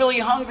Esau was really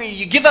hungry.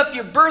 You give up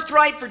your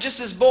birthright for just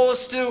this bowl of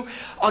stew.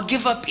 I'll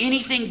give up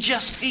anything,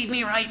 just feed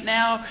me right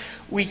now.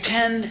 We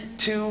tend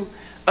to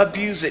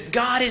abuse it.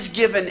 God has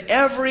given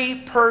every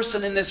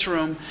person in this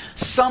room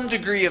some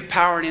degree of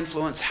power and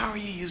influence. How are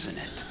you using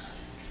it?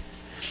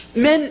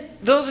 Men,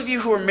 those of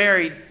you who are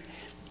married,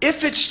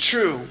 if it's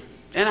true,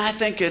 and I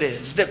think it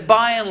is, that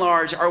by and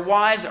large our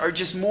wives are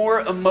just more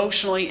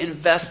emotionally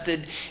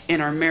invested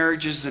in our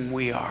marriages than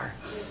we are,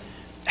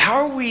 how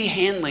are we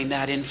handling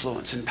that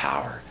influence and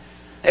power?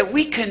 That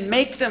we can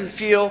make them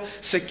feel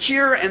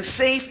secure and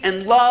safe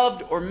and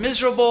loved, or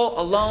miserable,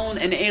 alone,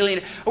 and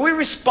alien. Are we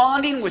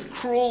responding with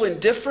cruel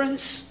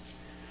indifference?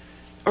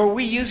 Or are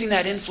we using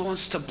that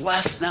influence to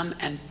bless them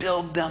and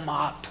build them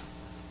up?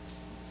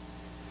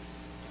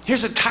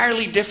 Here's an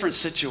entirely different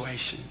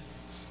situation.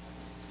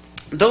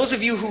 Those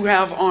of you who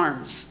have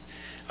arms,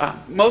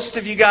 most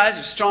of you guys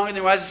are stronger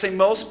than wives. I say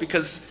most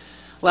because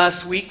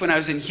last week when I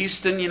was in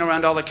Houston,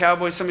 around all the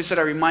cowboys, somebody said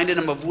I reminded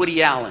them of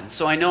Woody Allen.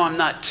 So I know I'm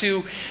not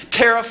too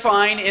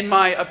terrifying in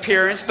my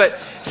appearance, but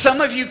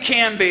some of you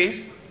can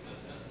be.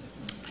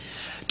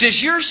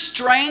 Does your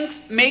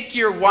strength make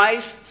your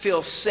wife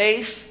feel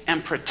safe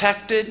and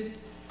protected,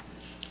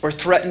 or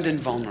threatened and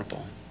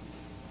vulnerable?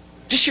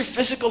 Just your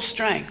physical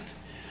strength.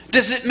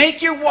 Does it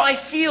make your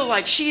wife feel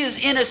like she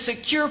is in a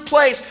secure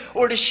place,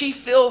 or does she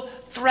feel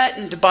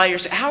threatened by your...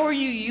 How are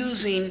you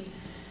using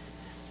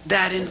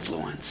that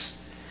influence?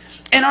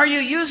 And are you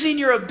using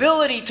your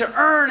ability to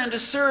earn and to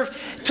serve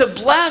to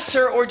bless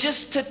her, or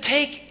just to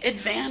take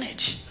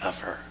advantage of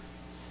her?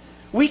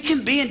 We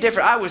can be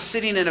indifferent. I was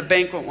sitting at a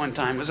banquet one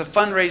time. It was a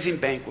fundraising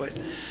banquet.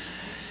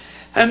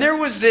 And there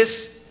was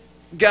this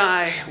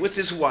guy with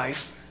his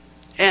wife.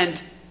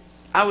 And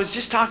I was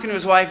just talking to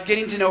his wife,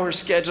 getting to know her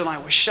schedule, and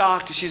I was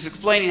shocked because she was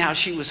explaining how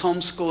she was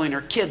homeschooling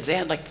her kids. They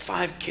had like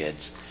 5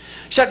 kids.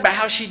 She talked about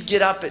how she'd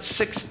get up at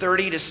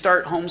 6:30 to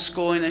start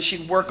homeschooling, and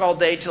she'd work all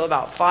day till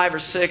about 5 or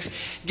 6,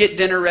 get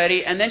dinner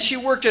ready, and then she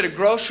worked at a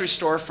grocery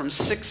store from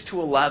 6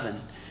 to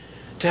 11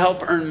 to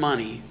help earn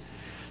money.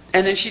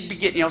 And then she'd be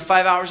getting,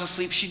 5 hours of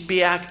sleep. She'd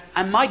be at,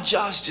 and my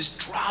jaw's just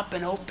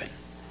dropping open.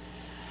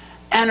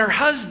 And her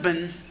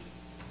husband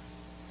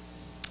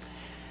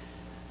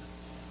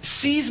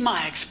sees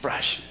my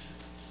expression.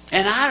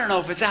 And I don't know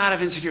if it's out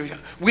of insecurity.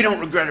 We don't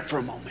regret it for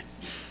a moment.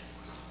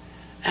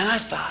 And I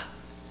thought,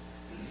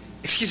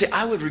 excuse me,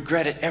 I would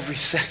regret it every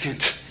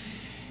second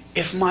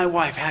if my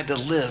wife had to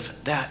live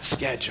that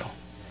schedule.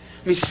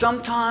 I mean,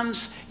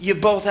 sometimes you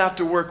both have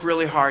to work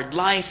really hard.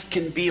 Life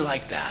can be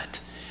like that.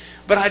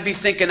 But I'd be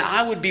thinking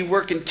I would be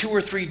working 2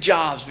 or 3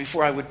 jobs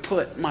before I would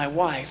put my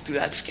wife through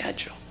that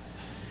schedule.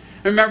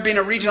 I remember being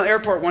at a regional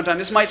airport one time.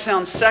 This might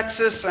sound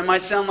sexist. I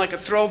might sound like a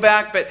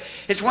throwback, but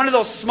it's one of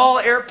those small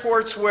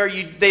airports where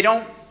they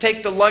don't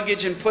take the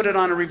luggage and put it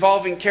on a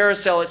revolving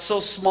carousel. It's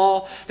so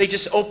small, they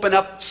just open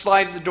up,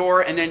 slide the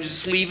door, and then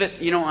just leave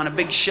it, on a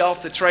big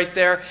shelf that's right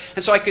there.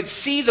 And so I could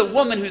see the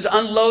woman who's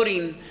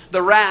unloading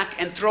the rack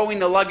and throwing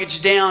the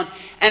luggage down.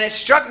 And it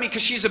struck me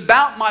because she's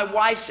about my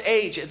wife's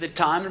age at the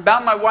time,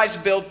 about my wife's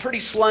build, pretty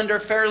slender,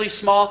 fairly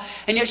small,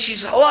 and yet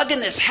she's lugging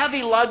this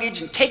heavy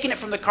luggage and taking it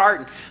from the cart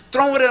and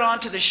throwing it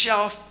onto the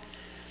shelf.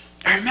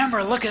 I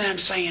remember looking at him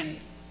saying,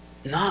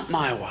 not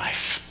my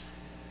wife.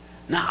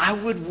 Now, I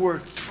would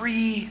work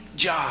 3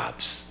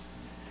 jobs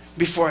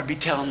before I'd be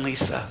telling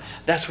Lisa,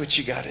 that's what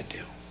you got to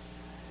do.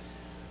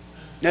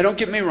 Now, don't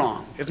get me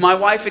wrong. If my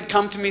wife had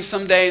come to me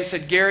someday and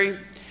said, Gary,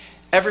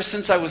 ever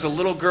since I was a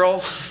little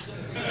girl,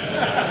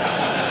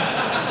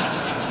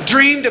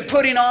 dreamed of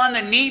putting on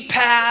the knee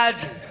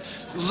pads,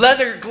 and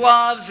leather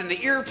gloves, and the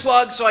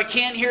earplugs so I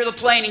can't hear the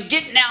plane, and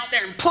getting out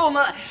there and pulling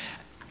up,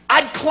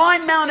 I'd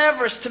climb Mount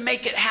Everest to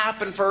make it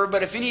happen for her.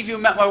 But if any of you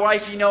met my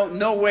wife,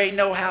 no way,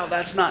 no how,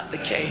 that's not the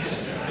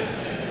case.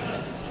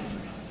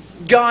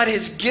 God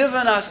has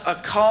given us a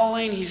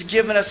calling. He's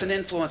given us an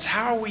influence.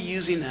 How are we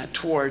using that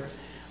toward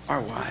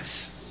our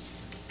wives?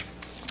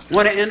 I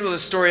want to end with a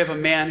story of a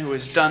man who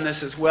has done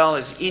this as well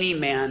as any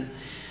man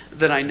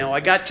that I know. I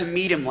got to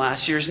meet him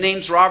last year. His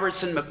name's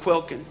Robertson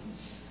McQuilkin.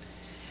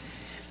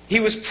 He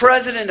was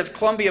president of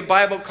Columbia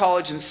Bible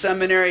College and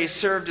Seminary. He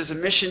served as a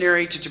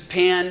missionary to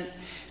Japan,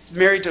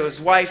 married to his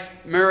wife,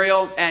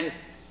 Muriel, and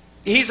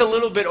he's a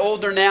little bit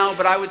older now,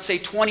 but I would say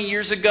 20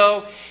 years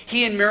ago,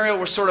 he and Muriel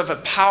were sort of a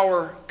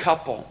power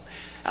couple.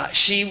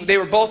 They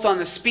were both on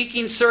the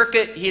speaking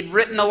circuit. He had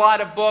written a lot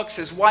of books.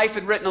 His wife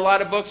had written a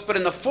lot of books. But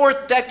in the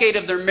 4th decade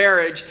of their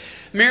marriage,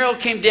 Muriel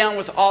came down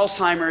with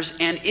Alzheimer's,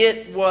 and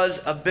it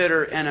was a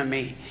bitter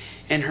enemy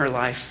in her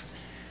life.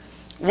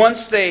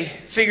 Once they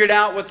figured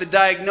out what the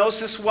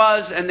diagnosis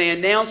was, and they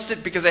announced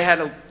it because they had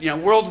a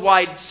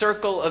worldwide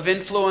circle of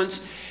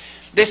influence,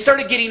 they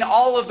started getting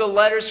all of the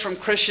letters from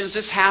Christians.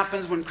 This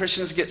happens when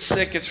Christians get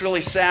sick. It's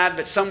really sad,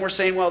 but some were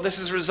saying, well, this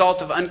is a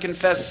result of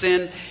unconfessed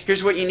sin.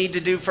 Here's what you need to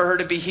do for her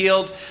to be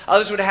healed.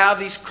 Others would have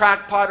these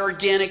crackpot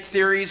organic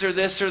theories or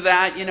this or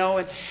that,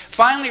 And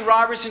finally,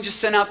 Robertson just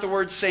sent out the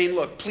word saying,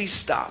 look, please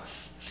stop.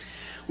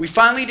 We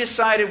finally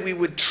decided we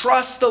would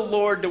trust the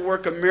Lord to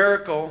work a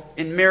miracle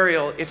in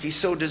Muriel if he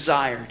so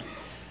desired,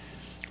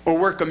 or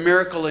work a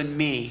miracle in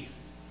me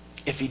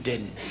if he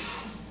didn't.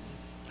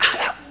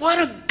 What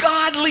a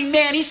godly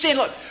man. He's saying,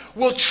 look,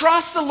 we'll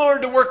trust the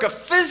Lord to work a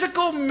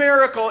physical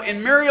miracle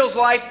in Muriel's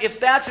life if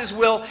that's his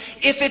will.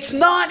 If it's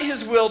not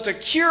his will to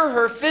cure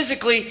her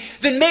physically,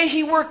 then may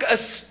he work a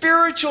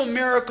spiritual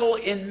miracle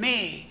in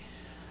me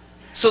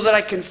so that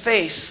I can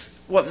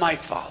face what might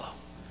follow.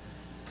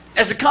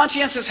 As a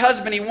conscientious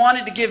husband, he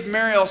wanted to give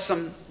Muriel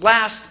some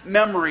last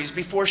memories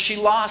before she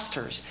lost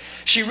hers.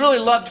 She really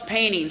loved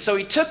painting, so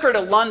he took her to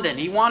London.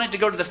 He wanted to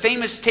go to the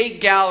famous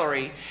Tate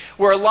Gallery,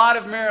 where a lot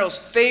of Muriel's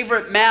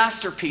favorite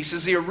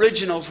masterpieces, the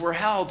originals, were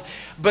held.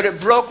 But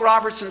it broke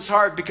Robertson's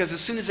heart because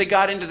as soon as they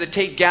got into the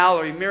Tate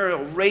Gallery,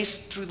 Muriel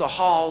raced through the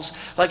halls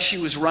like she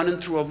was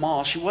running through a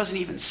mall. She wasn't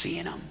even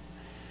seeing them.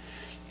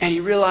 And he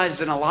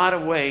realized in a lot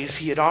of ways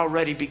he had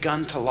already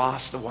begun to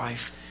lose the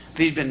wife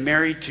that he'd been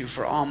married to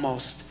for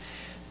almost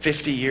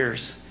 50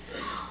 years.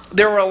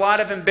 There were a lot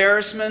of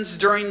embarrassments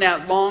during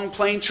that long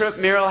plane trip.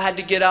 Muriel had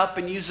to get up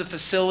and use the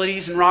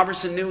facilities, and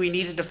Robertson knew he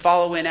needed to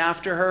follow in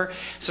after her.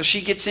 So she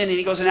gets in and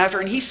he goes in after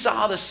her, and he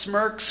saw the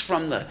smirks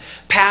from the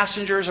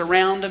passengers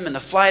around him and the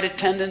flight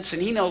attendants,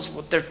 and he knows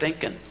what they're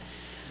thinking.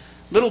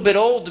 A little bit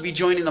old to be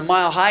joining the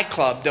Mile High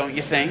Club, don't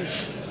you think?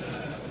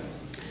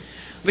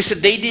 We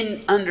said they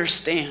didn't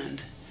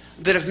understand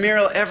that if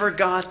Muriel ever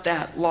got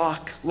that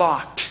lock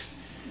locked,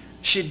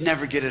 she'd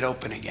never get it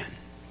open again.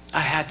 I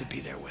had to be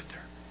there with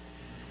her.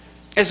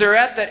 As they're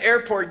at that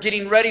airport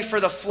getting ready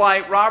for the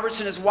flight,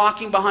 Robertson is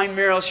walking behind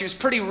Muriel. She was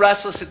pretty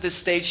restless at this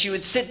stage. She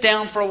would sit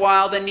down for a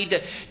while, then need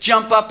to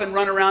jump up and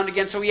run around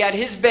again. So he had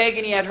his bag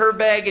and he had her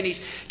bag, and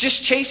he's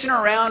just chasing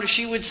her around. As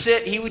she would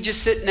sit, he would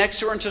just sit next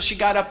to her until she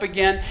got up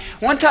again.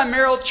 One time,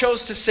 Muriel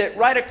chose to sit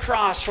right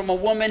across from a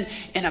woman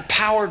in a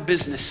power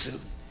business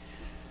suit.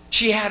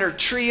 She had her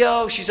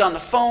Trio. She's on the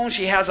phone.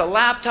 She has a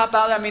laptop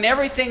out there. I mean,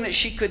 everything that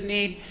she could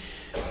need.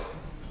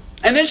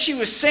 And then she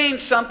was saying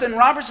something.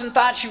 Robertson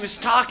thought she was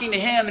talking to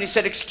him, and he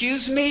said,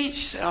 "Excuse me?" She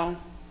said, "Oh,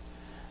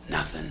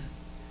 nothing."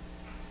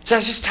 So I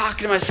was just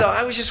talking to myself.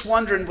 I was just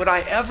wondering, would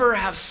I ever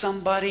have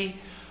somebody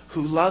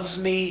who loves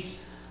me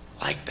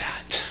like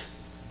that?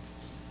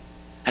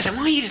 I said, I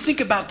want you to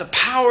think about the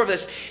power of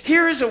this.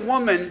 Here is a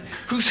woman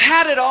who's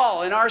had it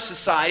all in our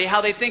society, how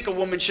they think a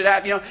woman should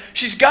have. You know,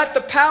 she's got the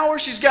power,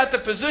 she's got the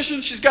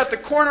position, she's got the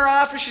corner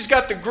office, she's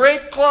got the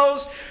great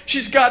clothes,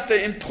 she's got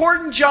the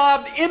important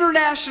job,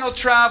 international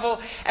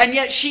travel, and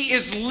yet she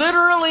is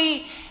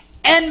literally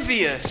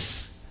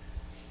envious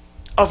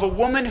of a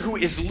woman who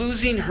is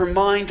losing her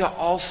mind to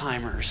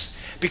Alzheimer's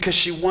because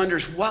she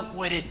wonders, what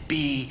would it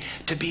be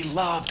to be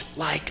loved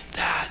like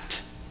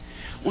that?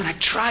 When I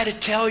try to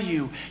tell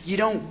you, you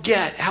don't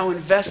get how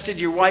invested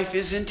your wife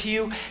is into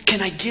you,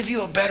 can I give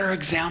you a better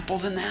example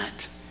than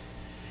that?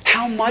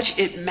 How much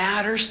it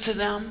matters to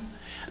them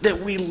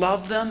that we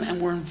love them and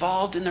we're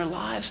involved in their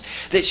lives,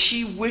 that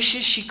she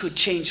wishes she could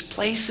change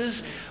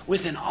places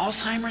with an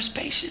Alzheimer's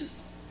patient.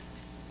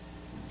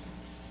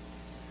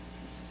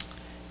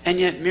 And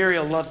yet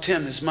Muriel loved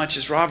him as much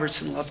as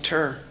Robertson loved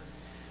her.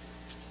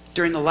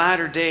 During the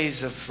latter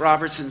days of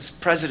Robertson's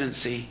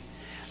presidency,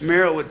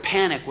 Muriel would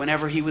panic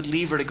whenever he would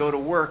leave her to go to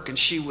work, and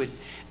she would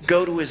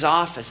go to his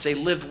office. They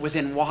lived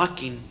within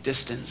walking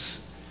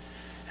distance.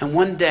 And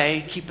one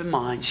day, keep in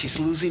mind, she's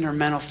losing her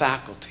mental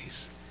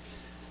faculties.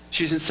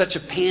 She's in such a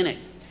panic,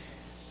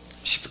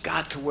 she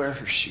forgot to wear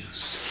her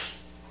shoes.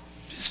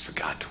 Just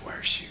forgot to wear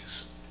her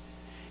shoes.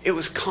 It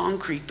was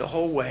concrete the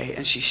whole way,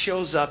 and she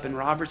shows up in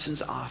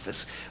Robertson's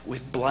office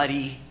with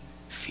bloody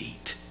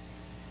feet.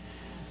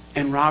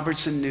 And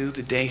Robertson knew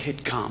the day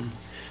had come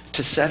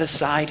to set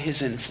aside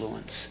his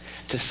influence,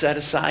 to set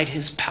aside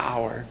his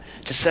power,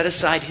 to set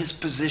aside his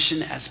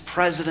position as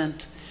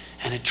president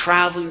and a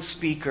traveling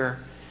speaker,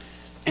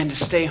 and to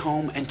stay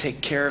home and take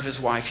care of his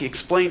wife. He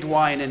explained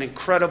why in an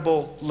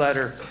incredible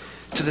letter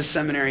to the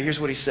seminary. Here's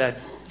what he said.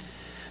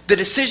 The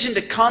decision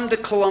to come to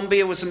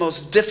Columbia was the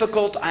most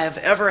difficult I have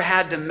ever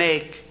had to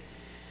make.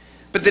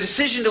 But the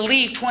decision to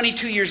leave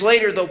 22 years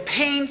later, though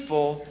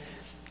painful,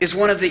 is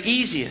one of the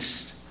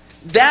easiest.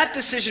 That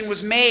decision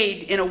was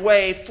made in a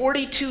way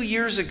 42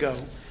 years ago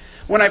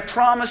when I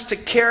promised to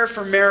care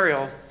for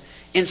Muriel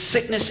in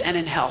sickness and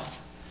in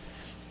health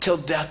till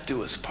death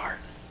do us part.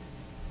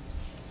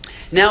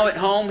 Now at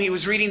home, he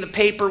was reading the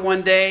paper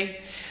one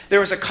day. There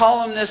was a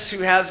columnist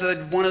who has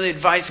one of the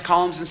advice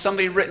columns, and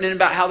somebody had written in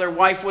about how their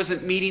wife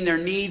wasn't meeting their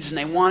needs and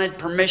they wanted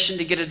permission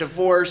to get a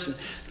divorce. And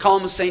the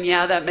column was saying,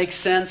 yeah, that makes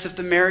sense. If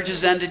the marriage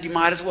has ended, you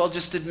might as well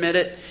just admit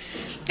it.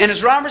 And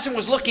as Robertson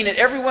was looking at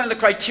every one of the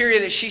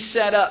criteria that she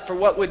set up for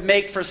what would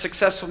make for a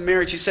successful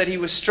marriage, he said he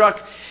was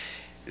struck.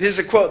 This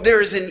is a quote,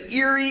 "There is an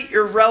eerie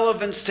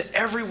irrelevance to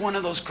every one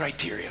of those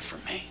criteria for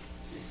me."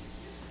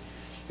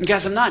 And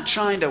guys, I'm not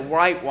trying to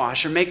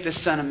whitewash or make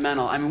this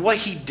sentimental. I mean, what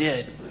he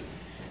did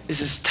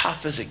is as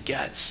tough as it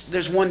gets.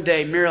 There's one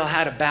day Muriel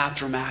had a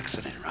bathroom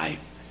accident, right?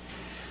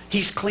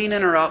 He's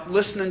cleaning her up,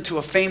 listening to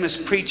a famous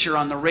preacher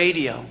on the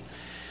radio.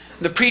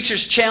 The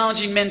preacher's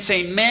challenging men,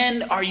 saying,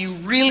 "Men, are you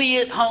really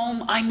at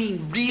home? I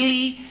mean,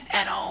 really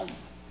at home?"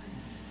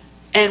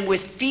 And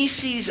with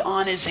feces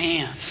on his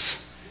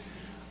hands,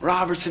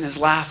 Robertson is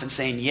laughing,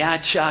 saying, "Yeah,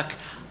 Chuck,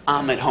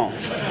 I'm at home."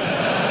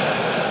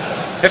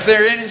 If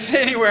there is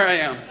anywhere I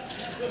am,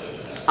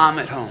 I'm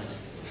at home.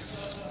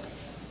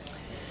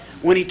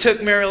 When he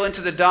took Muriel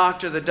into the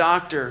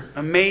doctor,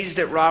 amazed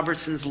at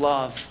Robertson's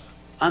love,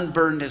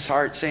 unburdened his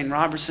heart, saying,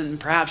 "Robertson,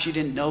 perhaps you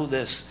didn't know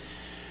this,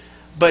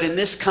 but in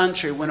this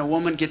country, when a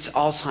woman gets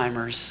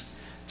Alzheimer's,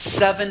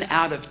 7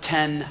 out of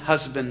 10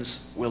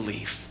 husbands will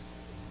leave."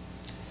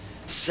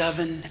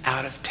 7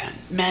 out of 10.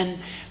 Men,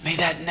 may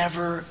that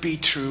never be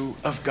true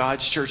of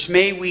God's church.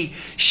 May we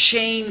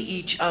shame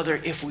each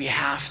other if we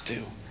have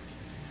to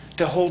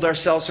hold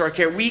ourselves to our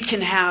care. We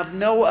can have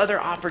no other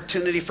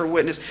opportunity for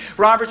witness.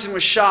 Robertson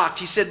was shocked.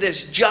 He said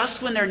this,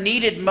 "Just when they're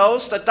needed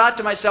most, I thought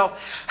to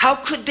myself, how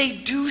could they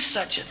do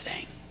such a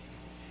thing?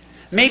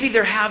 Maybe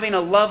they're having a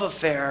love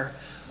affair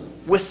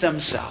with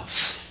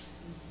themselves."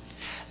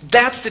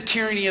 That's the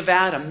tyranny of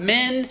Adam.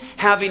 Men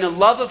having a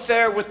love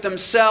affair with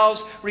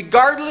themselves,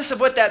 regardless of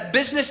what that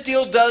business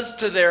deal does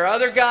to their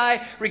other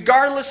guy,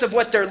 regardless of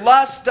what their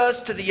lust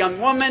does to the young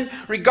woman,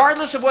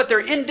 regardless of what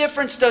their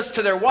indifference does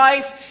to their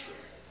wife.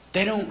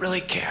 They don't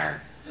really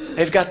care.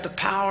 They've got the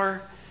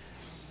power.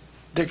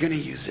 They're going to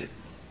use it.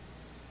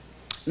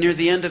 Near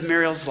the end of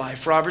Muriel's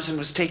life, Robertson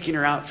was taking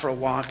her out for a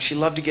walk. She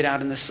loved to get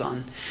out in the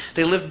sun.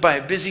 They lived by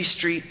a busy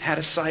street, had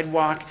a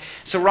sidewalk.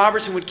 So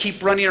Robertson would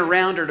keep running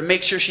around her to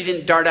make sure she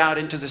didn't dart out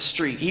into the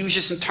street. He was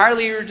just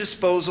entirely at her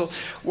disposal,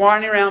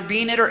 wandering around,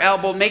 being at her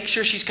elbow, make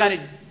sure he's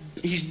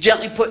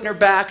gently putting her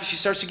back as she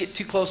starts to get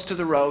too close to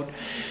the road.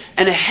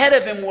 And ahead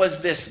of him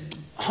was this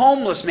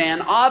homeless man,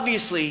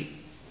 obviously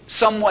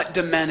somewhat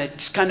demented,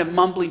 just kind of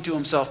mumbling to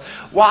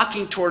himself,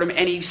 walking toward him,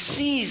 and he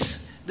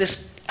sees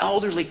this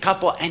elderly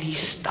couple, and he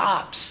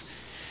stops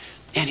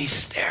and he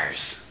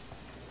stares,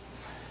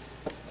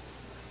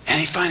 and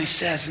he finally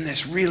says in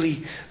this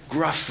really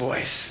gruff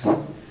voice,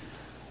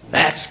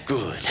 "That's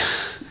good.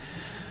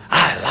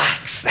 I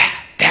likes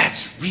that.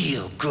 That's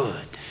real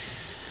good.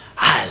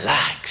 I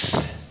likes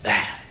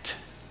that."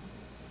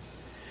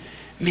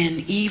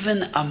 Men,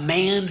 even a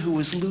man who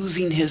was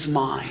losing his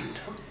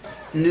mind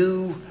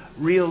knew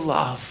real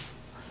love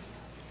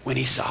when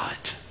he saw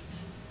it.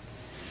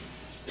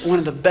 One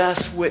of the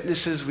best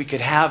witnesses we could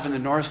have in the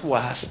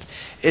Northwest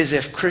is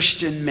if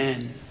Christian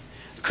men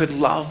could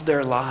love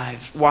their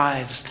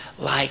wives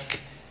like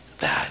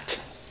that.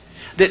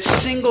 That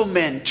single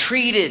men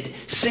treated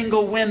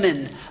single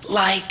women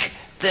like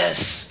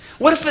this.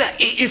 What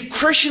if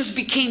Christians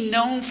became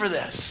known for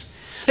this?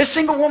 A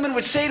single woman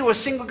would say to a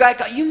single guy,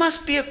 "You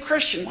must be a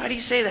Christian." Why do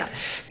you say that?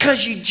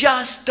 Because you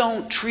just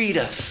don't treat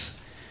us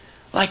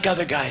like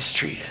other guys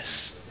treat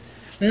us.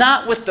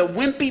 Not with the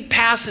wimpy,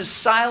 passive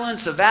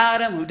silence of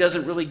Adam, who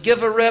doesn't really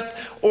give a rip,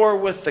 or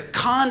with the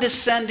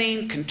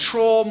condescending,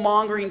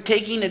 control-mongering,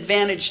 taking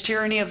advantage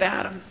tyranny of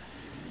Adam,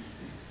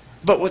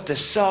 but with the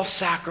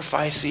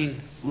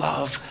self-sacrificing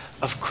love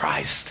of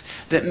Christ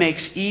that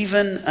makes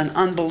even an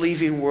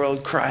unbelieving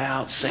world cry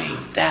out,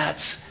 saying,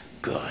 "That's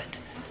good.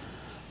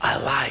 I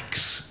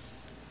likes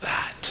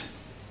that."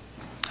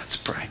 Let's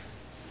pray.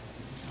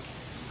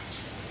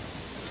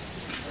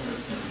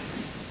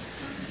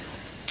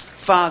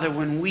 Father,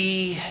 when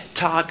we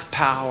talk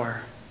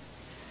power,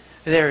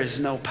 there is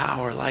no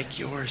power like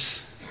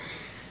yours.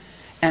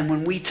 And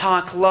when we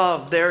talk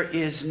love, there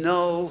is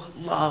no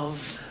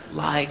love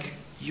like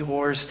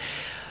yours.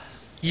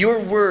 Your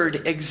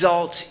word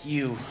exalts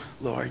you,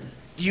 Lord.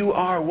 You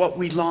are what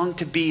we long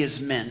to be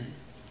as men.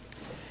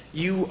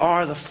 You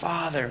are the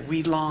father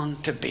we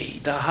long to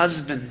be, the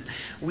husband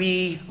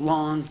we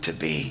long to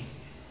be.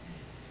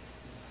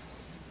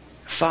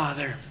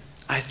 Father,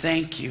 I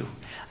thank you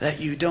that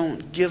you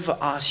don't give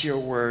us your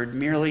word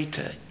merely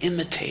to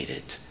imitate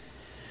it,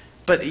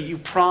 but that you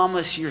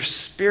promise your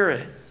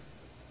Spirit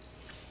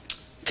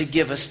to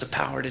give us the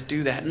power to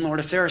do that. And Lord,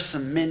 if there are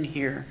some men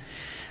here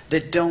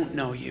that don't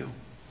know you,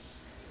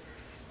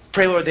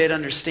 pray, Lord, they'd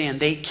understand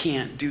they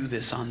can't do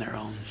this on their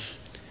own.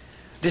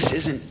 This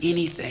isn't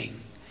anything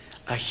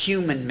a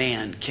human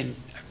man can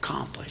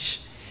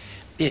accomplish.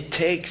 It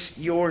takes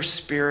your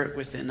Spirit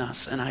within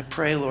us. And I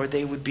pray, Lord,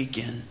 they would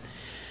begin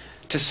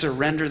to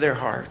surrender their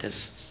heart,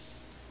 as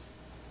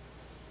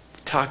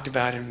we talked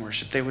about in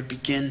worship. They would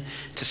begin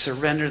to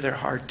surrender their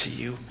heart to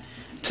you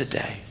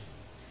today.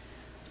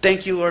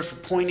 Thank you, Lord, for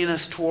pointing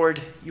us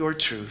toward your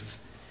truth.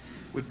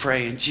 We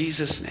pray in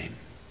Jesus' name.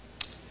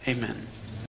 Amen.